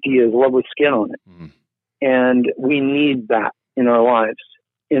safety is, love with skin on it. And we need that in our lives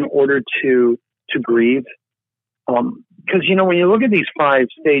in order to grieve. Because, when you look at these 5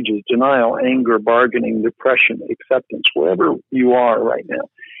 stages, denial, anger, bargaining, depression, acceptance, wherever you are right now,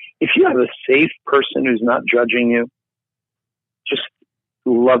 if you have a safe person who's not judging you, just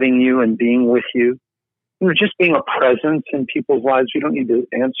loving you and being with you, just being a presence in people's lives, we don't need to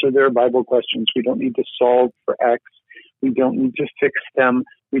answer their Bible questions. We don't need to solve for X. We don't need to fix them.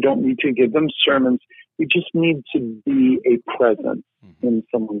 We don't need to give them sermons. We just need to be a presence in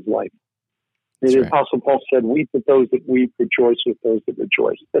someone's life. The Apostle Paul said, weep with those that weep, rejoice with those that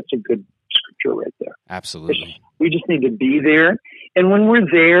rejoice. That's a good scripture right there. Absolutely. We just need to be there. And when we're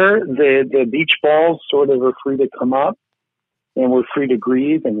there, the beach balls sort of are free to come up, and we're free to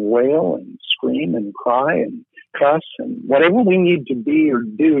grieve and wail and scream and cry and cuss and whatever we need to be or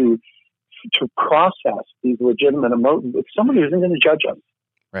do to process these legitimate emotions. If somebody isn't going to judge us,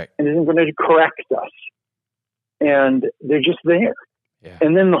 right, and isn't going to correct us, and they're just there. Yeah.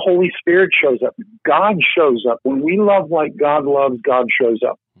 And then the Holy Spirit shows up. God shows up. When we love like God loves, God shows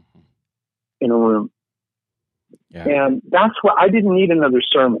up in a room. Yeah. And that's what I didn't need another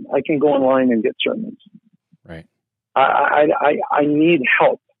sermon. I can go online and get sermons. Right. I need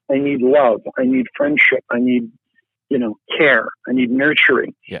help. I need love. I need friendship. I need, care. I need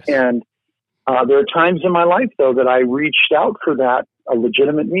nurturing. Yes. And there are times in my life, though, that I reached out for that, a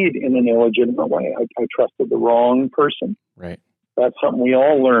legitimate need, in an illegitimate way. I trusted the wrong person. Right. That's something we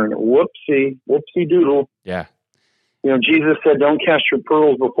all learn. Whoopsie doodle. Yeah. Jesus said, don't cast your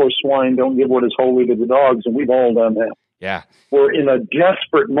pearls before swine. Don't give what is holy to the dogs. And we've all done that. Yeah. We're in a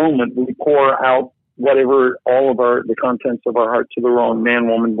desperate moment. We pour out all of the contents of our heart to the wrong man,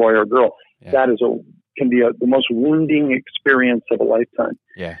 woman, boy, or girl. Yeah. That can be the most wounding experience of a lifetime.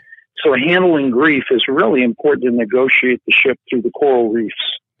 Yeah. So handling grief is really important to negotiate the ship through the coral reefs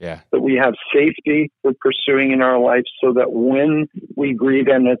Yeah. that we have safety we're pursuing in our life so that when we grieve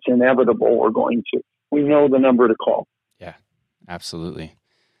and it's inevitable, we know the number to call. Yeah, absolutely.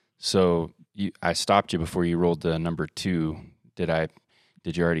 So I stopped you before you rolled the number 2. Did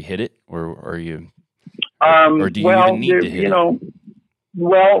you already hit it, or are you? Or do you even need to hit it?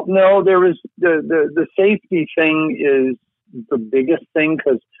 Well, no. There is the safety thing is the biggest thing,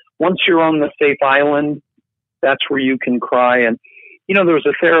 because once you're on the safe island, that's where you can cry. And there was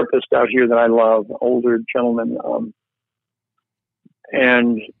a therapist out here that I love, older gentleman,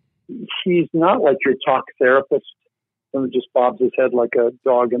 and he's not like your talk therapist who just bobs his head like a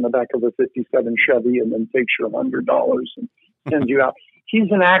dog in the back of a '57 Chevy and then takes your $100 and sends you out. He's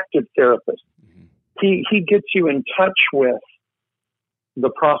an active therapist. He gets you in touch with the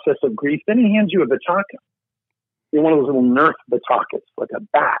process of grief. Then he hands you a bataka. One of those little Nerf batakas, like a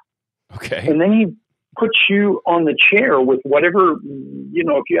bat. Okay. And then he puts you on the chair with whatever,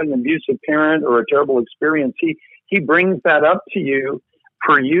 if you had an abusive parent or a terrible experience, he brings that up to you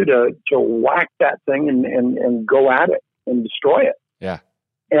for you to whack that thing and go at it and destroy it. Yeah.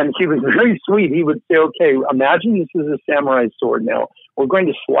 And he was very sweet. He would say, okay, imagine this is a samurai sword now. We're going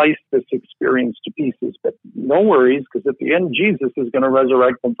to slice this experience to pieces, but no worries, because at the end, Jesus is going to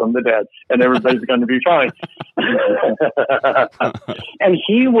resurrect them from the dead, and everybody's going to be fine. And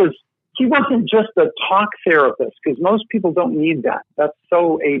he wasn't just a talk therapist, because most people don't need that. That's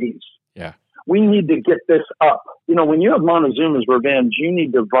so 80s. Yeah. We need to get this up. When you have Montezuma's Revenge, you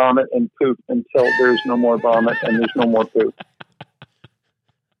need to vomit and poop until there's no more vomit and there's no more poop.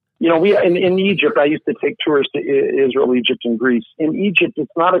 We in Egypt, I used to take tours to Israel, Egypt, and Greece. In Egypt,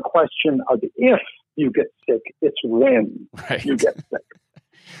 it's not a question of if you get sick, it's when you get sick.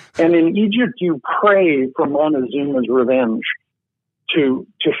 And in Egypt, you pray for Montezuma's revenge to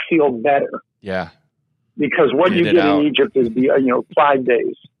feel better. Yeah. Because what you get in Egypt is 5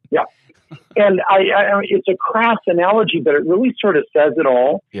 days. Yeah. And it's a crass analogy, but it really sort of says it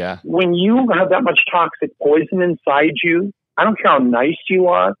all. Yeah. When you have that much toxic poison inside you, I don't care how nice you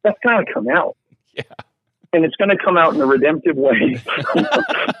are, that's got to come out. Yeah. And it's going to come out in a redemptive way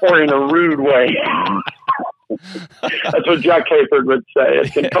or in a rude way. That's what Jack Hayford would say.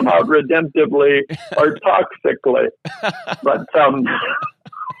 It can come out redemptively or toxically. But,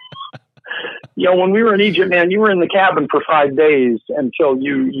 when we were in Egypt, man, you were in the cabin for 5 days until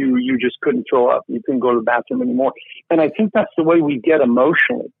you just couldn't throw up. You couldn't go to the bathroom anymore. And I think that's the way we get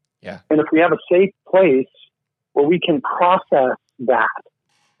emotionally. Yeah. And if we have a safe place where we can process that,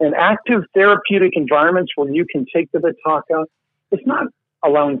 and active therapeutic environments where you can take the bataka, it's not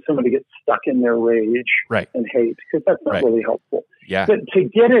allowing somebody to get stuck in their rage and hate, because that's not really helpful. Yeah. But to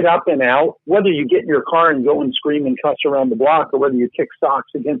get it up and out, whether you get in your car and go and scream and cuss around the block, or whether you kick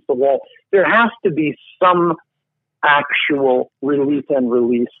socks against the wall, there has to be some actual relief and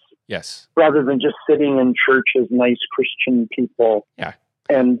release. Yes. Rather than just sitting in church as nice Christian people. Yeah.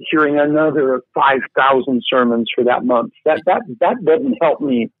 And hearing another 5,000 sermons for that month. That doesn't help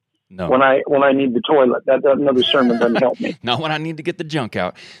me. No. When I need the toilet, that another sermon doesn't help me. Not when I need to get the junk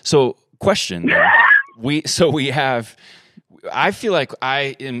out. So, question: I feel like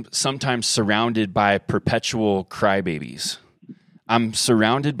I am sometimes surrounded by perpetual crybabies. I'm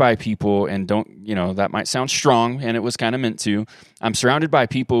surrounded by people, and that might sound strong, and it was kind of meant to. I'm surrounded by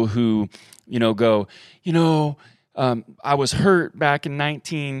people who, go, I was hurt back in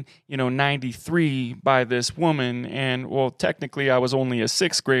 1993 by this woman, and technically I was only a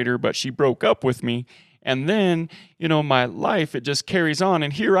 6th grader, but she broke up with me. And then, my life, it just carries on.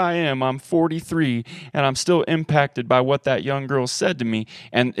 And here I am, I'm 43, and I'm still impacted by what that young girl said to me.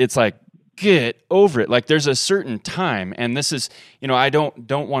 And it's like, get over it. Like, there's a certain time, and this is, I don't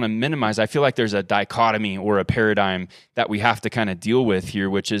want to minimize. I feel like there's a dichotomy or a paradigm that we have to kind of deal with here,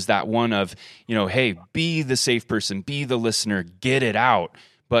 which is that one of, hey, be the safe person, be the listener, get it out.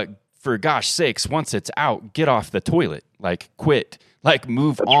 But for gosh sakes, once it's out, get off the toilet, like quit, like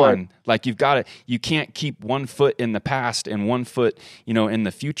move on. Right. Like you can't keep one foot in the past and one foot, in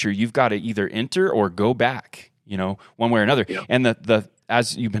the future. You've got to either enter or go back, one way or another. Yeah. And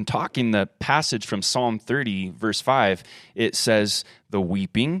as you've been talking, the passage from Psalm 30, verse 5, it says, the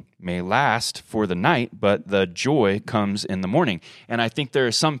weeping may last for the night, but the joy comes in the morning. And I think there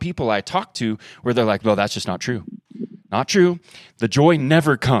are some people I talk to where they're like, well, that's just not true. Not true. The joy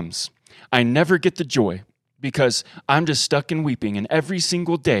never comes. I never get the joy because I'm just stuck in weeping. And every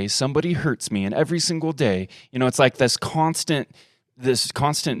single day, somebody hurts me. And every single day, it's like this constant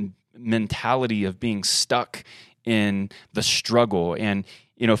mentality of being stuck in the struggle. And,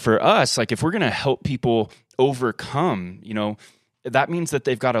 for us, like if we're going to help people overcome, that means that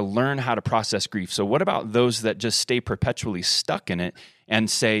they've got to learn how to process grief. So what about those that just stay perpetually stuck in it and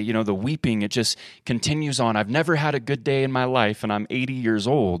say, you know, the weeping, it just continues on. I've never had a good day in my life and I'm 80 years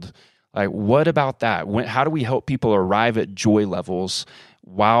old. Like, what about that? How do we help people arrive at joy levels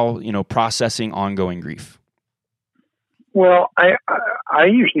while, you know, processing ongoing grief? Well, I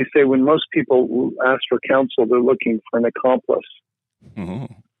usually say when most people ask for counsel, they're looking for an accomplice.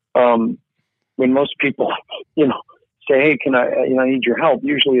 Mm-hmm. When most people, you know, say, "Hey, can I need your help?"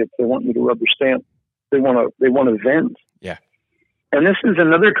 Usually, it's they want you to rubber stamp. They want to vent. Yeah. And this is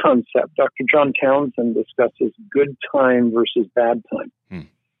another concept. Dr. John Townsend discusses good time versus bad time.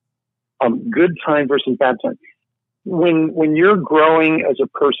 Good time versus bad time. When you're growing as a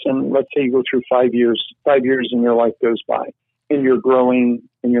person, let's say you go through 5 years in your life goes by, and you're growing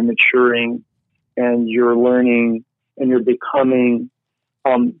and you're maturing and you're learning and you're becoming,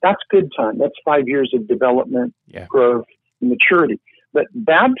 that's good time. That's 5 years of development, growth, and maturity. But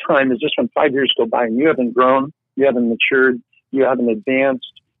bad time is just when 5 years go by and you haven't grown, you haven't matured, you haven't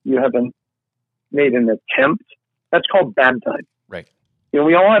advanced, you haven't made an attempt. That's called bad time. Right. You know,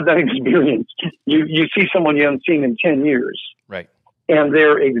 we all have that experience. You see someone you haven't seen in 10 years. Right. And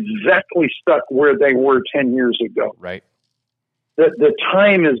they're exactly stuck where they were 10 years ago. Right. The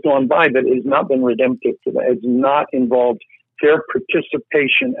time has gone by, but it has not been redemptive to them. It's not involved their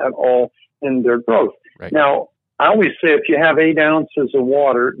participation at all in their growth. Right. Now, I always say if you have 8 ounces of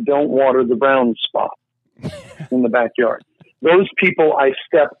water, don't water the brown spot in the backyard. Those people I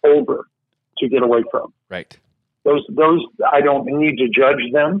step over to get away from. Right. Those I don't need to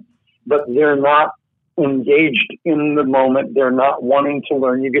judge them, but they're not engaged in the moment. They're not wanting to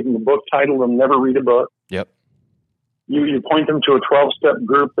learn. You give them a book title, they'll never read a book. Yep. You point them to a 12-step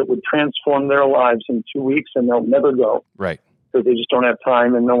group that would transform their lives in 2 weeks, and they'll never go. Right. Because they just don't have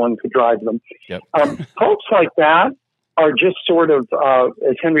time and no one could drive them. Yep. Folks like that are just sort of,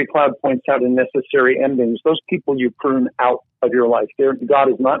 as Henry Cloud points out, in Necessary Endings. Those people you prune out of your life. God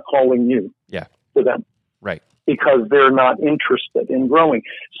is not calling you to them. Right. Because they're not interested in growing.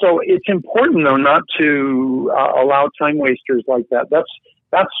 So it's important, though, not to allow time wasters like that.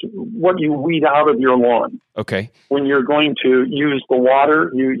 That's what you weed out of your lawn. Okay. When you're going to use the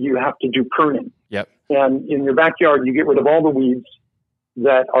water, you have to do pruning. Yep. And in your backyard, you get rid of all the weeds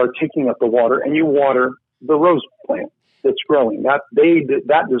that are taking up the water, and you water the rose plant that's growing. That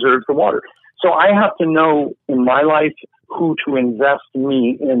deserves the water. So I have to know in my life who to invest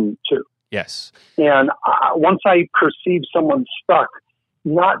me into. Yes. And once I perceive someone stuck,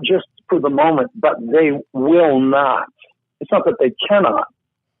 not just for the moment, but they will not. It's not that they cannot,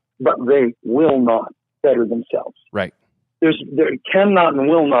 but they will not better themselves. Right. There cannot and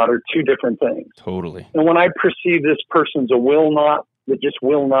will not are two different things. Totally. And when I perceive this person's a will not, that just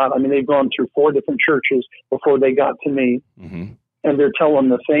will not, I mean, they've gone through 4 different churches before they got to me, and they're telling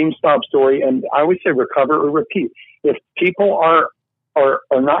the same sob story. And I always say recover or repeat. If people are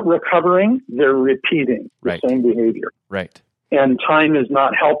not recovering, they're repeating the same behavior. Right. And time is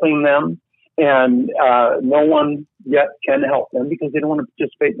not helping them, and no one yet can help them because they don't want to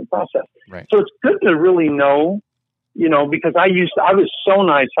participate in the process. Right. So it's good to really know, you know, because I was so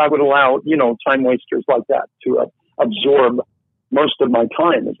nice, I would allow, you know, time wasters like that to absorb most of my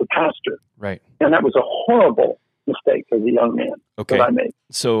time as a pastor. Right. And that was a horrible mistake as a young man that I made.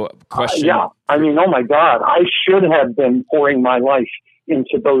 So question. I mean, oh my God, I should have been pouring my life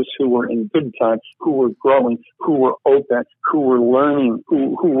into those who were in good time, who were growing, who were open, who were learning,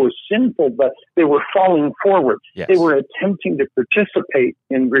 who were sinful, but they were falling forward. Yes. They were attempting to participate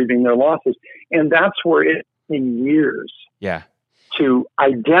in grieving their losses. And that's where it took me years to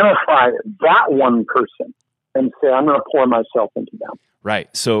identify that one person and say, I'm going to pour myself into them.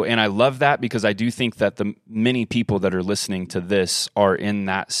 Right. So, and I love that because I do think that the many people that are listening to this are in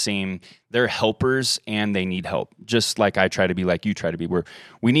that same, they're helpers and they need help. Just like I try to be, like you try to be,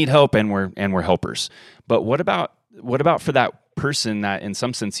 we need help and we're helpers. But what about for that person that in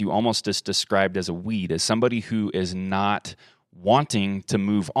some sense you almost just described as a weed, as somebody who is not wanting to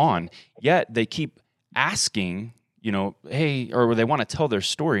move on, yet they keep asking, you know, hey, or they want to tell their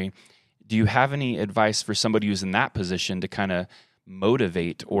story. Do you have any advice for somebody who's in that position to kind of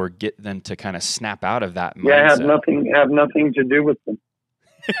motivate or get them to kind of snap out of that mindset? Yeah, have nothing to do with them.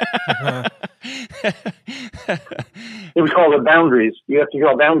 It was called the boundaries. You have to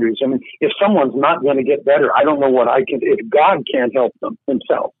draw boundaries. I mean, if someone's not going to get better, I don't know what I can do. If God can't help them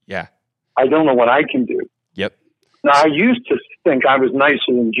himself, I don't know what I can do. Yep. Now, I used to think I was nicer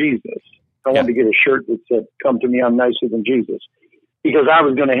than Jesus. I wanted to get a shirt that said, "Come to me, I'm nicer than Jesus." Because I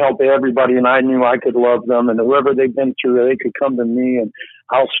was going to help everybody, and I knew I could love them, and whoever they've been through, they could come to me, and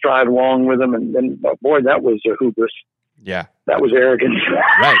I'll stride along with them. And boy, that was a hubris. Yeah, that was arrogance.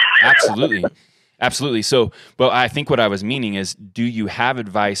 Right, absolutely. Absolutely. So, but I think what I was meaning is, do you have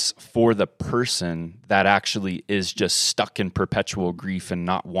advice for the person that actually is just stuck in perpetual grief and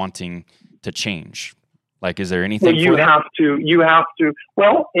not wanting to change? Like, is there anything? Well, you have to.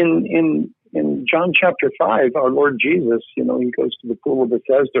 Well, in John chapter 5, our Lord Jesus, he goes to the pool of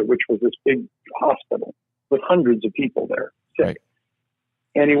Bethesda, which was this big hospital with hundreds of people there sick. Right.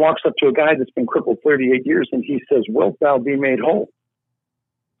 And he walks up to a guy that's been crippled 38 years, and he says, "Wilt thou be made whole?"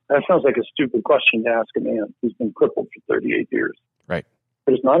 That sounds like a stupid question to ask a man who's been crippled for 38 years. Right.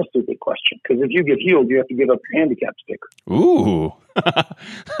 But it's not a stupid question, because if you get healed, you have to give up your handicap sticker. Ooh.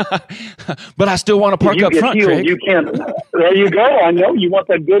 But I still want to park up front, healed, Craig. You can't. There you go. I know you want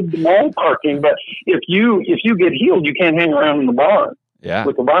that good mall parking, but if you get healed, you can't hang around in the bar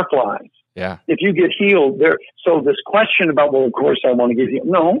with the barflies. Yeah. If you get healed, so this question about, well, of course I want to get healed.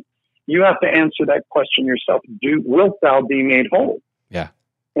 No, you have to answer that question yourself. Wilt thou be made whole? Yeah.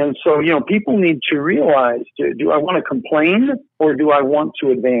 And so, people need to realize, do I want to complain or do I want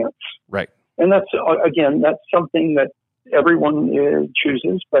to advance? Right. And that's something that everyone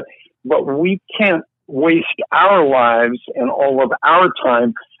chooses, but we can't waste our lives and all of our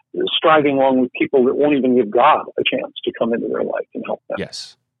time striving along with people that won't even give God a chance to come into their life and help them.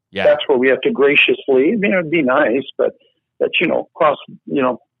 Yes. Yeah. That's where we have to graciously, it'd be nice, but cross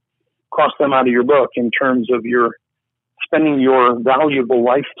them out of your book in terms of your spending your valuable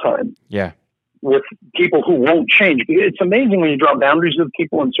lifetime with people who won't change. It's amazing when you draw boundaries with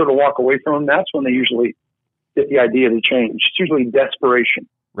people and sort of walk away from them. That's when they usually get the idea to change. It's usually desperation.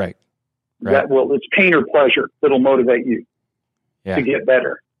 Right. It's pain or pleasure that'll motivate you to get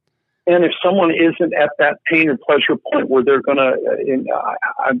better. And if someone isn't at that pain or pleasure point where they're going to,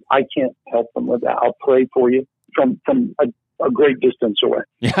 I can't help them with that. I'll pray for you from a great distance away.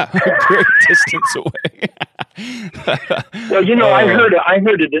 Yeah, a great distance away. Well, I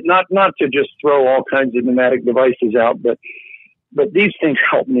heard it not to just throw all kinds of pneumatic devices out, but these things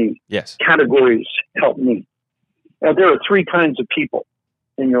help me. Yes. Categories help me. Now, there are three kinds of people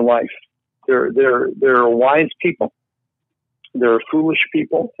in your life. There are wise people, there are foolish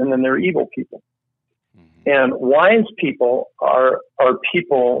people, and then there are evil people. Mm-hmm. And wise people are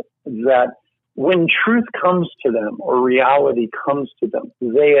people that when truth comes to them or reality comes to them,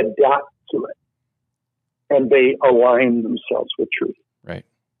 they adapt to it and they align themselves with truth. Right.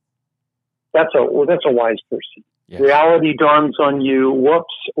 That's a wise person. Yes. Reality dawns on you.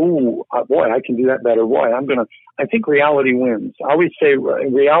 Whoops. Ooh, boy, I can do that better. Boy, I think reality wins. I always say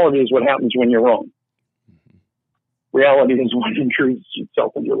reality is what happens when you're wrong. Mm-hmm. Reality is what intrudes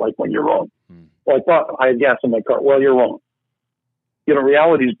itself into your life when you're wrong. Mm-hmm. Well, I thought I had gas in my car. Well, you're wrong.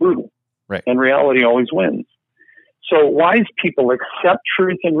 Reality is brutal. Right. And reality always wins. So wise people accept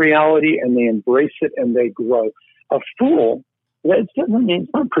truth and reality and they embrace it and they grow. A fool, it doesn't mean,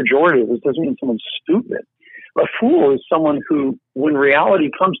 it's not pejorative. It doesn't mean someone's stupid. A fool is someone who, when reality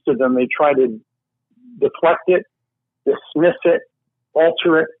comes to them, they try to deflect it, dismiss it,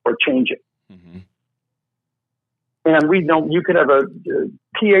 alter it, or change it. Mm-hmm. And we know you could have a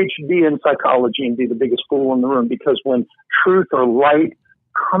PhD in psychology and be the biggest fool in the room, because when truth or light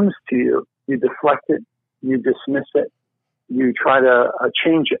comes to you, you deflect it, you dismiss it, you try to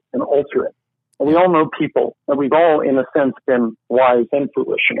change it and alter it. And we all know people, and we've all, in a sense, been wise and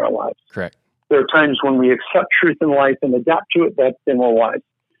foolish in our lives. Correct. There are times when we accept truth in life and adapt to it, that's then we're wise.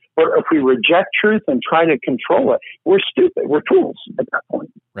 But if we reject truth and try to control it, we're stupid. We're fools at that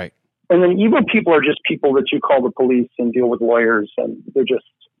point. Right. And then evil people are just people that you call the police and deal with lawyers, and they're just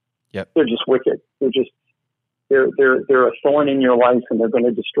wicked. They're a thorn in your life, and they're going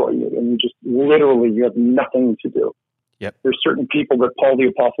to destroy you. And you have nothing to do. Yep. There's certain people that Paul the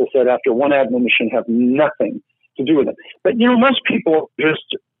Apostle said after one admonition have nothing to do with it. But most people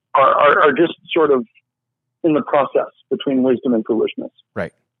just are just sort of in the process between wisdom and foolishness.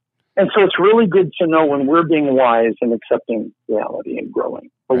 Right. And so it's really good to know when we're being wise and accepting reality and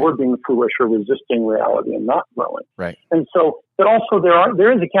growing, or we're being foolish or resisting reality and not growing. Right. And so, but also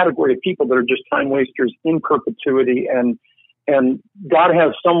there is a category of people that are just time wasters in perpetuity, and God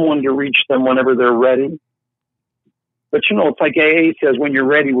has someone to reach them whenever they're ready. But it's like AA says, when you're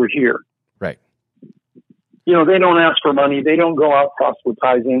ready, we're here. Right. They don't ask for money. They don't go out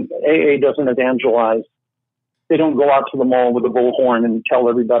proselytizing. AA doesn't evangelize. They don't go out to the mall with a bullhorn and tell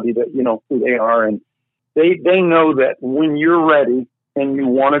everybody that, who they are. And they know that when you're ready and you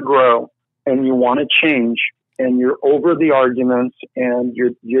want to grow and you want to change and you're over the arguments and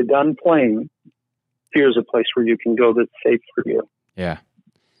you're done playing, here's a place where you can go that's safe for you. Yeah.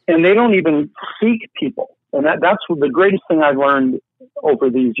 And they don't even seek people. And that's the greatest thing I've learned over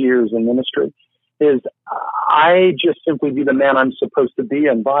these years in ministry is I just simply be the man I'm supposed to be.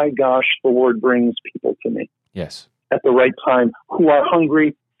 And by gosh, the Lord brings people to me Yes. at the right time who are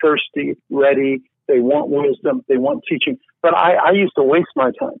hungry, thirsty, ready. They want wisdom. They want teaching. But I used to waste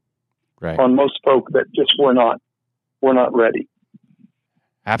my time Right. on most folk that just were not ready.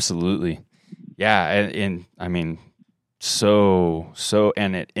 Absolutely. Yeah. And I mean, so,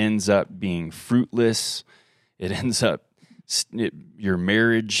 and it ends up being fruitless. It ends up, your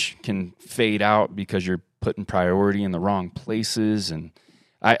marriage can fade out because you're putting priority in the wrong places. And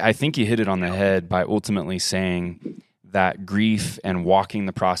I think you hit it on the head by ultimately saying that grief and walking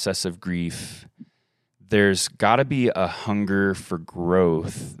the process of grief, there's got to be a hunger for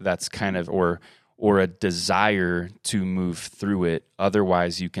growth that's kind of, or a desire to move through it.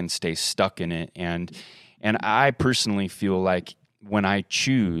 Otherwise, you can stay stuck in it. And I personally feel like when I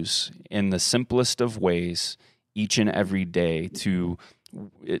choose in the simplest of ways each and every day to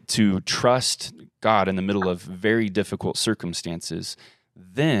trust God in the middle of very difficult circumstances,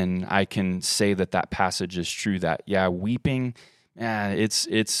 then I can say that passage is true, that, yeah, weeping,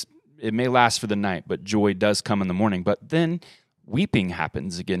 it may last for the night, but joy does come in the morning. But then weeping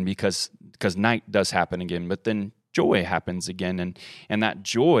happens again because night does happen again, but then joy happens again. And that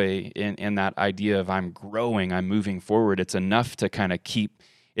joy in that idea of I'm growing, I'm moving forward, it's enough to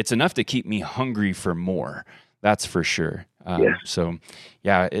keep me hungry for more. That's for sure. Yes. So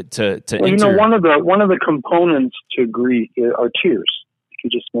yeah, one of the components to grief are tears. You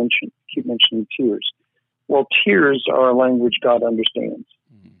just keep mentioning tears. Well, tears are a language God understands.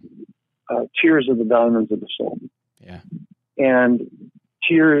 Tears are the diamonds of the soul. Yeah. And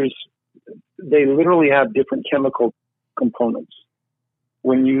tears, they literally have different chemical components.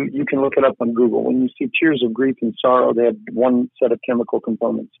 When you can look it up on Google. When you see tears of grief and sorrow, they have one set of chemical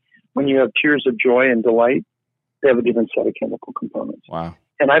components. When you have tears of joy and delight, they have a different set of chemical components. Wow.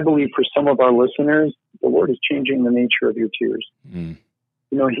 And I believe for some of our listeners, the Lord is changing the nature of your tears. Mm.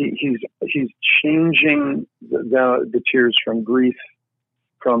 You know, he's changing the tears from grief,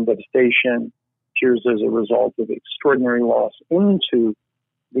 from devastation, tears as a result of extraordinary loss, into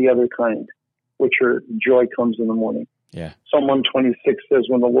the other kind, which are joy comes in the morning. Yeah. Psalm 126 says,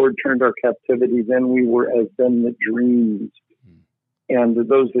 when the Lord turned our captivity, then we were as them that dreamed. And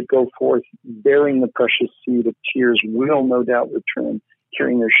those that go forth bearing the precious seed of tears will no doubt return,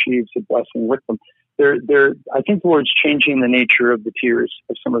 carrying their sheaves of blessing with them. I think the Lord's changing the nature of the tears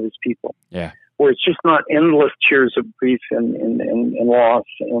of some of his people. Yeah. Where it's just not endless tears of grief and loss,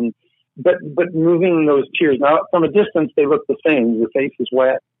 but moving those tears. Now, from a distance, they look the same. Your face is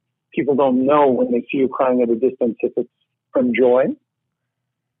wet. People don't know when they see you crying at a distance if it's from joy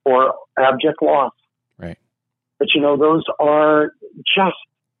or abject loss. Right. But, those are just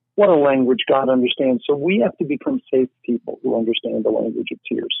what a language God understands. So we have to become safe people who understand the language of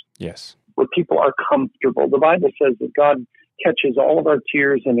tears. Yes. Where people are comfortable. The Bible says that God catches all of our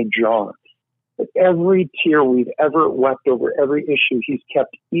tears in a jar. That every tear we've ever wept over every issue, he's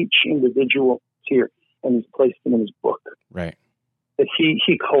kept each individual tear and he's placed them in his book. Right. That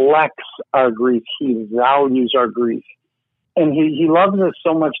he collects our grief. He values our grief. And he loves us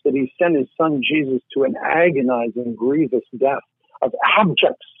so much that he sent his son Jesus to an agonizing, grievous death of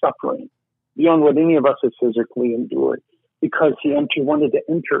abject suffering beyond what any of us have physically endured, because he wanted to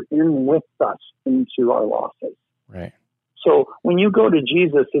enter in with us into our losses. Right. So when you go to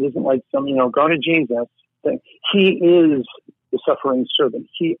Jesus, it isn't like go to Jesus. He is the suffering servant.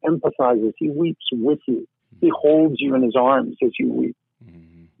 He empathizes. He weeps with you. He holds you in his arms as you weep.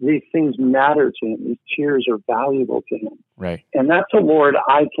 Mm-hmm. These things matter to him. These tears are valuable to him. Right. And that's a Lord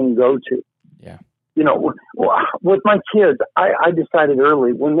I can go to. Yeah. With my kids, I decided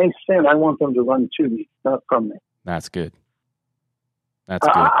early, when they sin, I want them to run to me, not from me. That's good. That's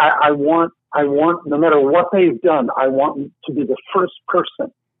good. I want, no matter what they've done, I want to be the first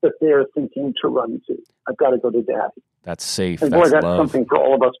person that they're thinking to run to. I've got to go to Daddy. That's safe. And that's boy, that's love. something for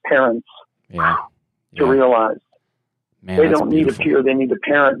all of us parents to realize. Man, they don't beautiful. need a peer, they need a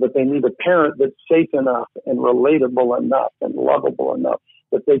parent, but they need a parent that's safe enough and relatable enough and lovable enough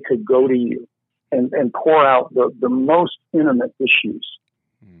that they could go to you and pour out the most intimate issues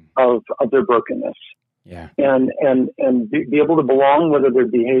of their brokenness. Yeah. And be able to belong, whether their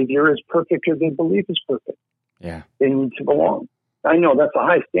behavior is perfect or their belief is perfect. Yeah. They need to belong. I know that's a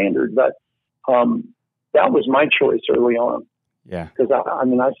high standard, but that was my choice early on. Yeah. Because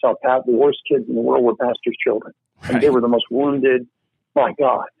I saw the worst kids in the world were pastors' children. Right. And they were the most wounded, my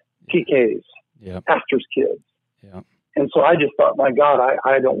God, PKs, pastors' kids. Yeah. And so I just thought, my God,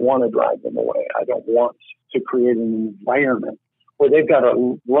 I don't want to drive them away. I don't want to create an environment where they've got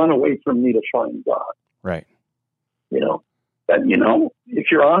to run away from me to find God. Right.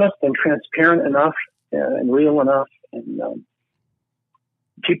 If you're honest and transparent enough, and real enough, and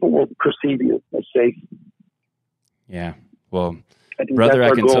people will perceive you as safe. Yeah. Well, I think brother, that's I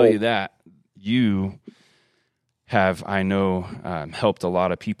our can goal. tell you that you have, I know, helped a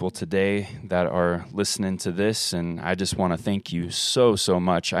lot of people today that are listening to this, and I just want to thank you so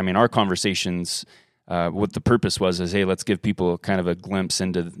much. I mean, our conversations, what the purpose was is, hey, let's give people kind of a glimpse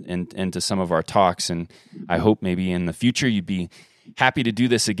into some of our talks, and I hope maybe in the future you'd be happy to do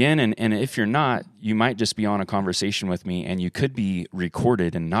this again, and if you're not, you might just be on a conversation with me, and you could be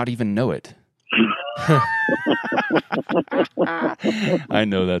recorded and not even know it. I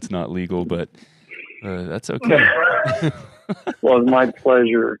know that's not legal, but that's okay. Well, it's my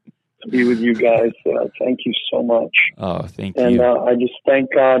pleasure to be with you guys. Thank you so much. Oh, thank and, you. I just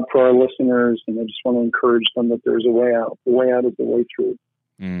thank God for our listeners, and I just want to encourage them that there's a way out. The way out is the way through.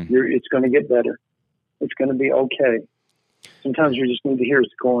 It's going to get better. It's going to be okay. Sometimes you just need to hear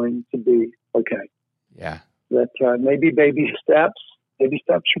it's going to be okay. Yeah. That maybe baby steps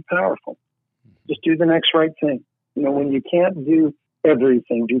are powerful. Just do the next right thing. You know, when you can't do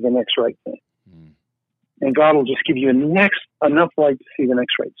everything, do the next right thing. And God will just give you enough light to see the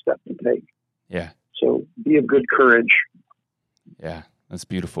next right step to take. Yeah. So be of good courage. Yeah, that's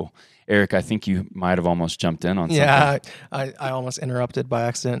beautiful. Eric, I think you might have almost jumped in on something. Yeah, I almost interrupted by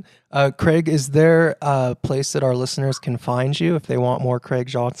accident. Craig, is there a place that our listeners can find you if they want more Craig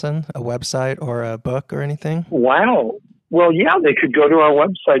Johnson, a website or a book or anything? Wow. Well, yeah, they could go to our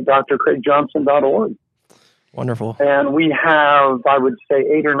website, drcraigjohnson.org. Wonderful. And we have, I would say,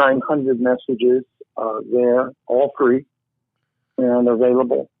 800 or 900 messages there, all free and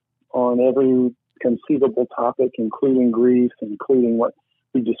available on every conceivable topic, including grief, including what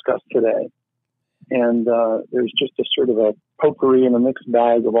we discussed today. And there's just a sort of a potpourri and a mixed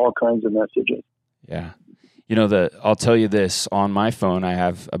bag of all kinds of messages. Yeah. You know, I'll tell you this, on my phone, I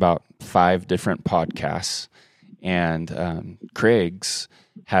have about 5 different podcasts, and Craig's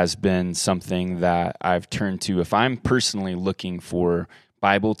has been something that I've turned to if I'm personally looking for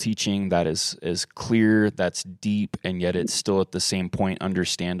Bible teaching that is clear, that's deep, and yet it's still at the same point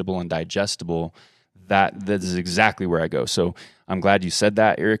understandable and digestible. That is exactly where I go. So I'm glad you said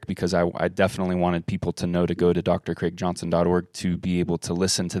that, Eric, because I definitely wanted people to know to go to drcraigjohnson.org to be able to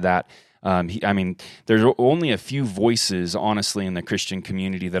listen to that. There's only a few voices, honestly, in the Christian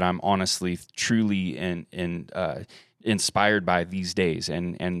community that I'm honestly, truly inspired by these days,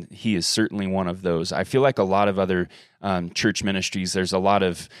 and he is certainly one of those. I feel like a lot of other church ministries, there's a lot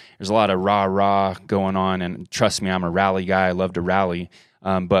of rah going on, and trust me, I'm a rally guy. I love to rally.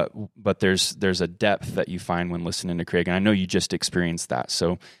 But there's a depth that you find when listening to Craig, and I know you just experienced that,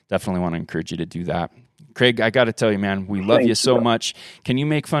 so definitely want to encourage you to do that. Craig, I got to tell you, man, we love you so much. Can you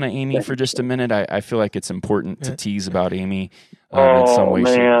make fun of Amy for just a minute? I feel like it's important to tease about Amy in some way.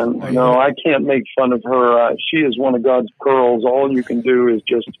 Man, no, I can't make fun of her. She is one of God's pearls. All you can do is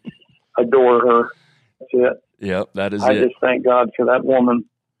just adore her. That's it. Yep, that is it. I just thank God for that woman.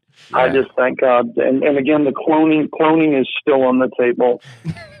 Yeah. I just thank God. And again, the cloning is still on the table.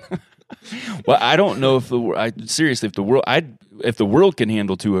 Well, I don't know if if the world can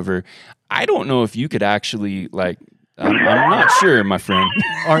handle 2 of her, I don't know if you could actually, I'm not sure, my friend.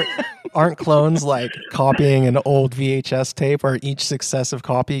 Aren't clones like copying an old VHS tape where each successive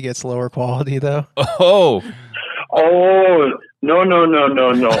copy gets lower quality, though? Oh, no. You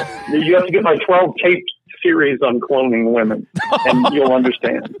have to get my 12 tape series on cloning women, and you'll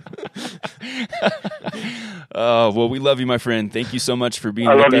understand. Well, we love you, my friend. Thank you so much for being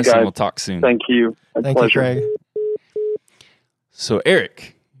with us, guys. and we'll talk soon. Thank you. Thank you, Craig. So,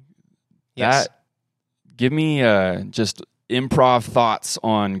 Eric, yes. Give me just improv thoughts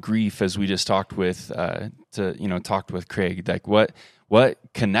on grief as we just talked with Craig. Like, what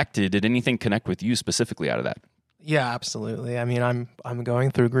connected? Did anything connect with you specifically out of that? Yeah, absolutely. I mean, I'm going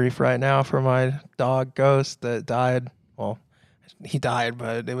through grief right now for my dog Ghost that died. Well, he died,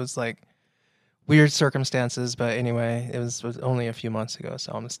 but it was like weird circumstances. But anyway, it was only a few months ago,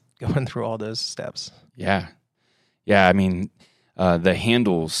 so I'm just going through all those steps. Yeah. I mean, the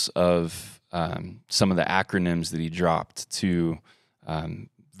handles of some of the acronyms that he dropped to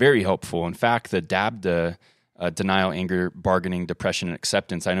very helpful. In fact, the DABDA, denial, anger, bargaining, depression, and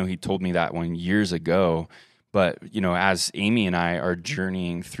acceptance. I know he told me that one years ago. But, as Amy and I are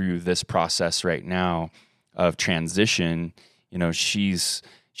journeying through this process right now of transition, she's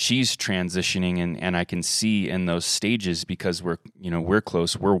transitioning, and I can see in those stages, because we're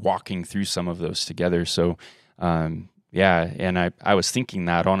close, we're walking through some of those together. So, and I was thinking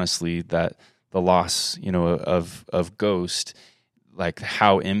that, honestly, that the loss, of Ghost, like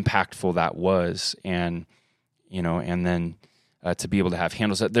how impactful that was. And, and then to be able to have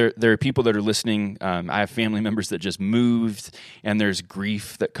handles. There are people that are listening. I have family members that just moved, and there's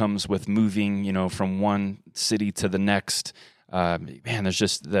grief that comes with moving, from one city to the next. There's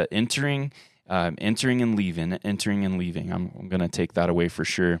just the entering and leaving. I'm going to take that away for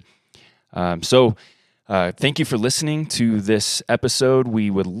sure. Thank you for listening to this episode. We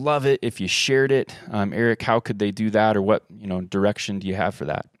would love it if you shared it. Eric, how could they do that, or what direction do you have for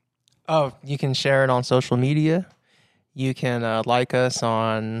that? Oh, you can share it on social media. You can like us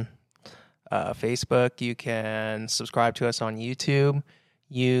on Facebook. You can subscribe to us on YouTube.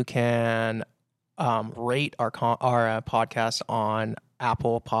 You can rate our podcast on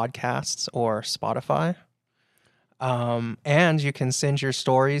Apple Podcasts or Spotify. And you can send your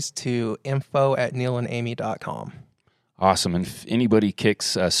stories to info@neilandamy.com. Awesome. And if anybody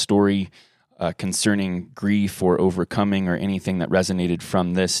kicks a story concerning grief or overcoming or anything that resonated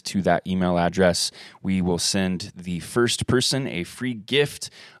from this to that email address, we will send the first person a free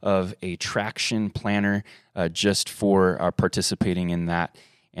gift of a traction planner just for participating in that.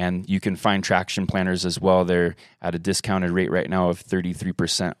 And you can find traction planners as well. They're at a discounted rate right now of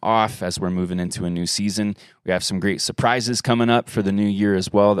 33% off as we're moving into a new season. We have some great surprises coming up for the new year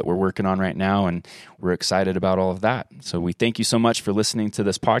as well that we're working on right now, and we're excited about all of that. So we thank you so much for listening to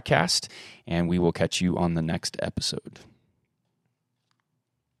this podcast, and we will catch you on the next episode.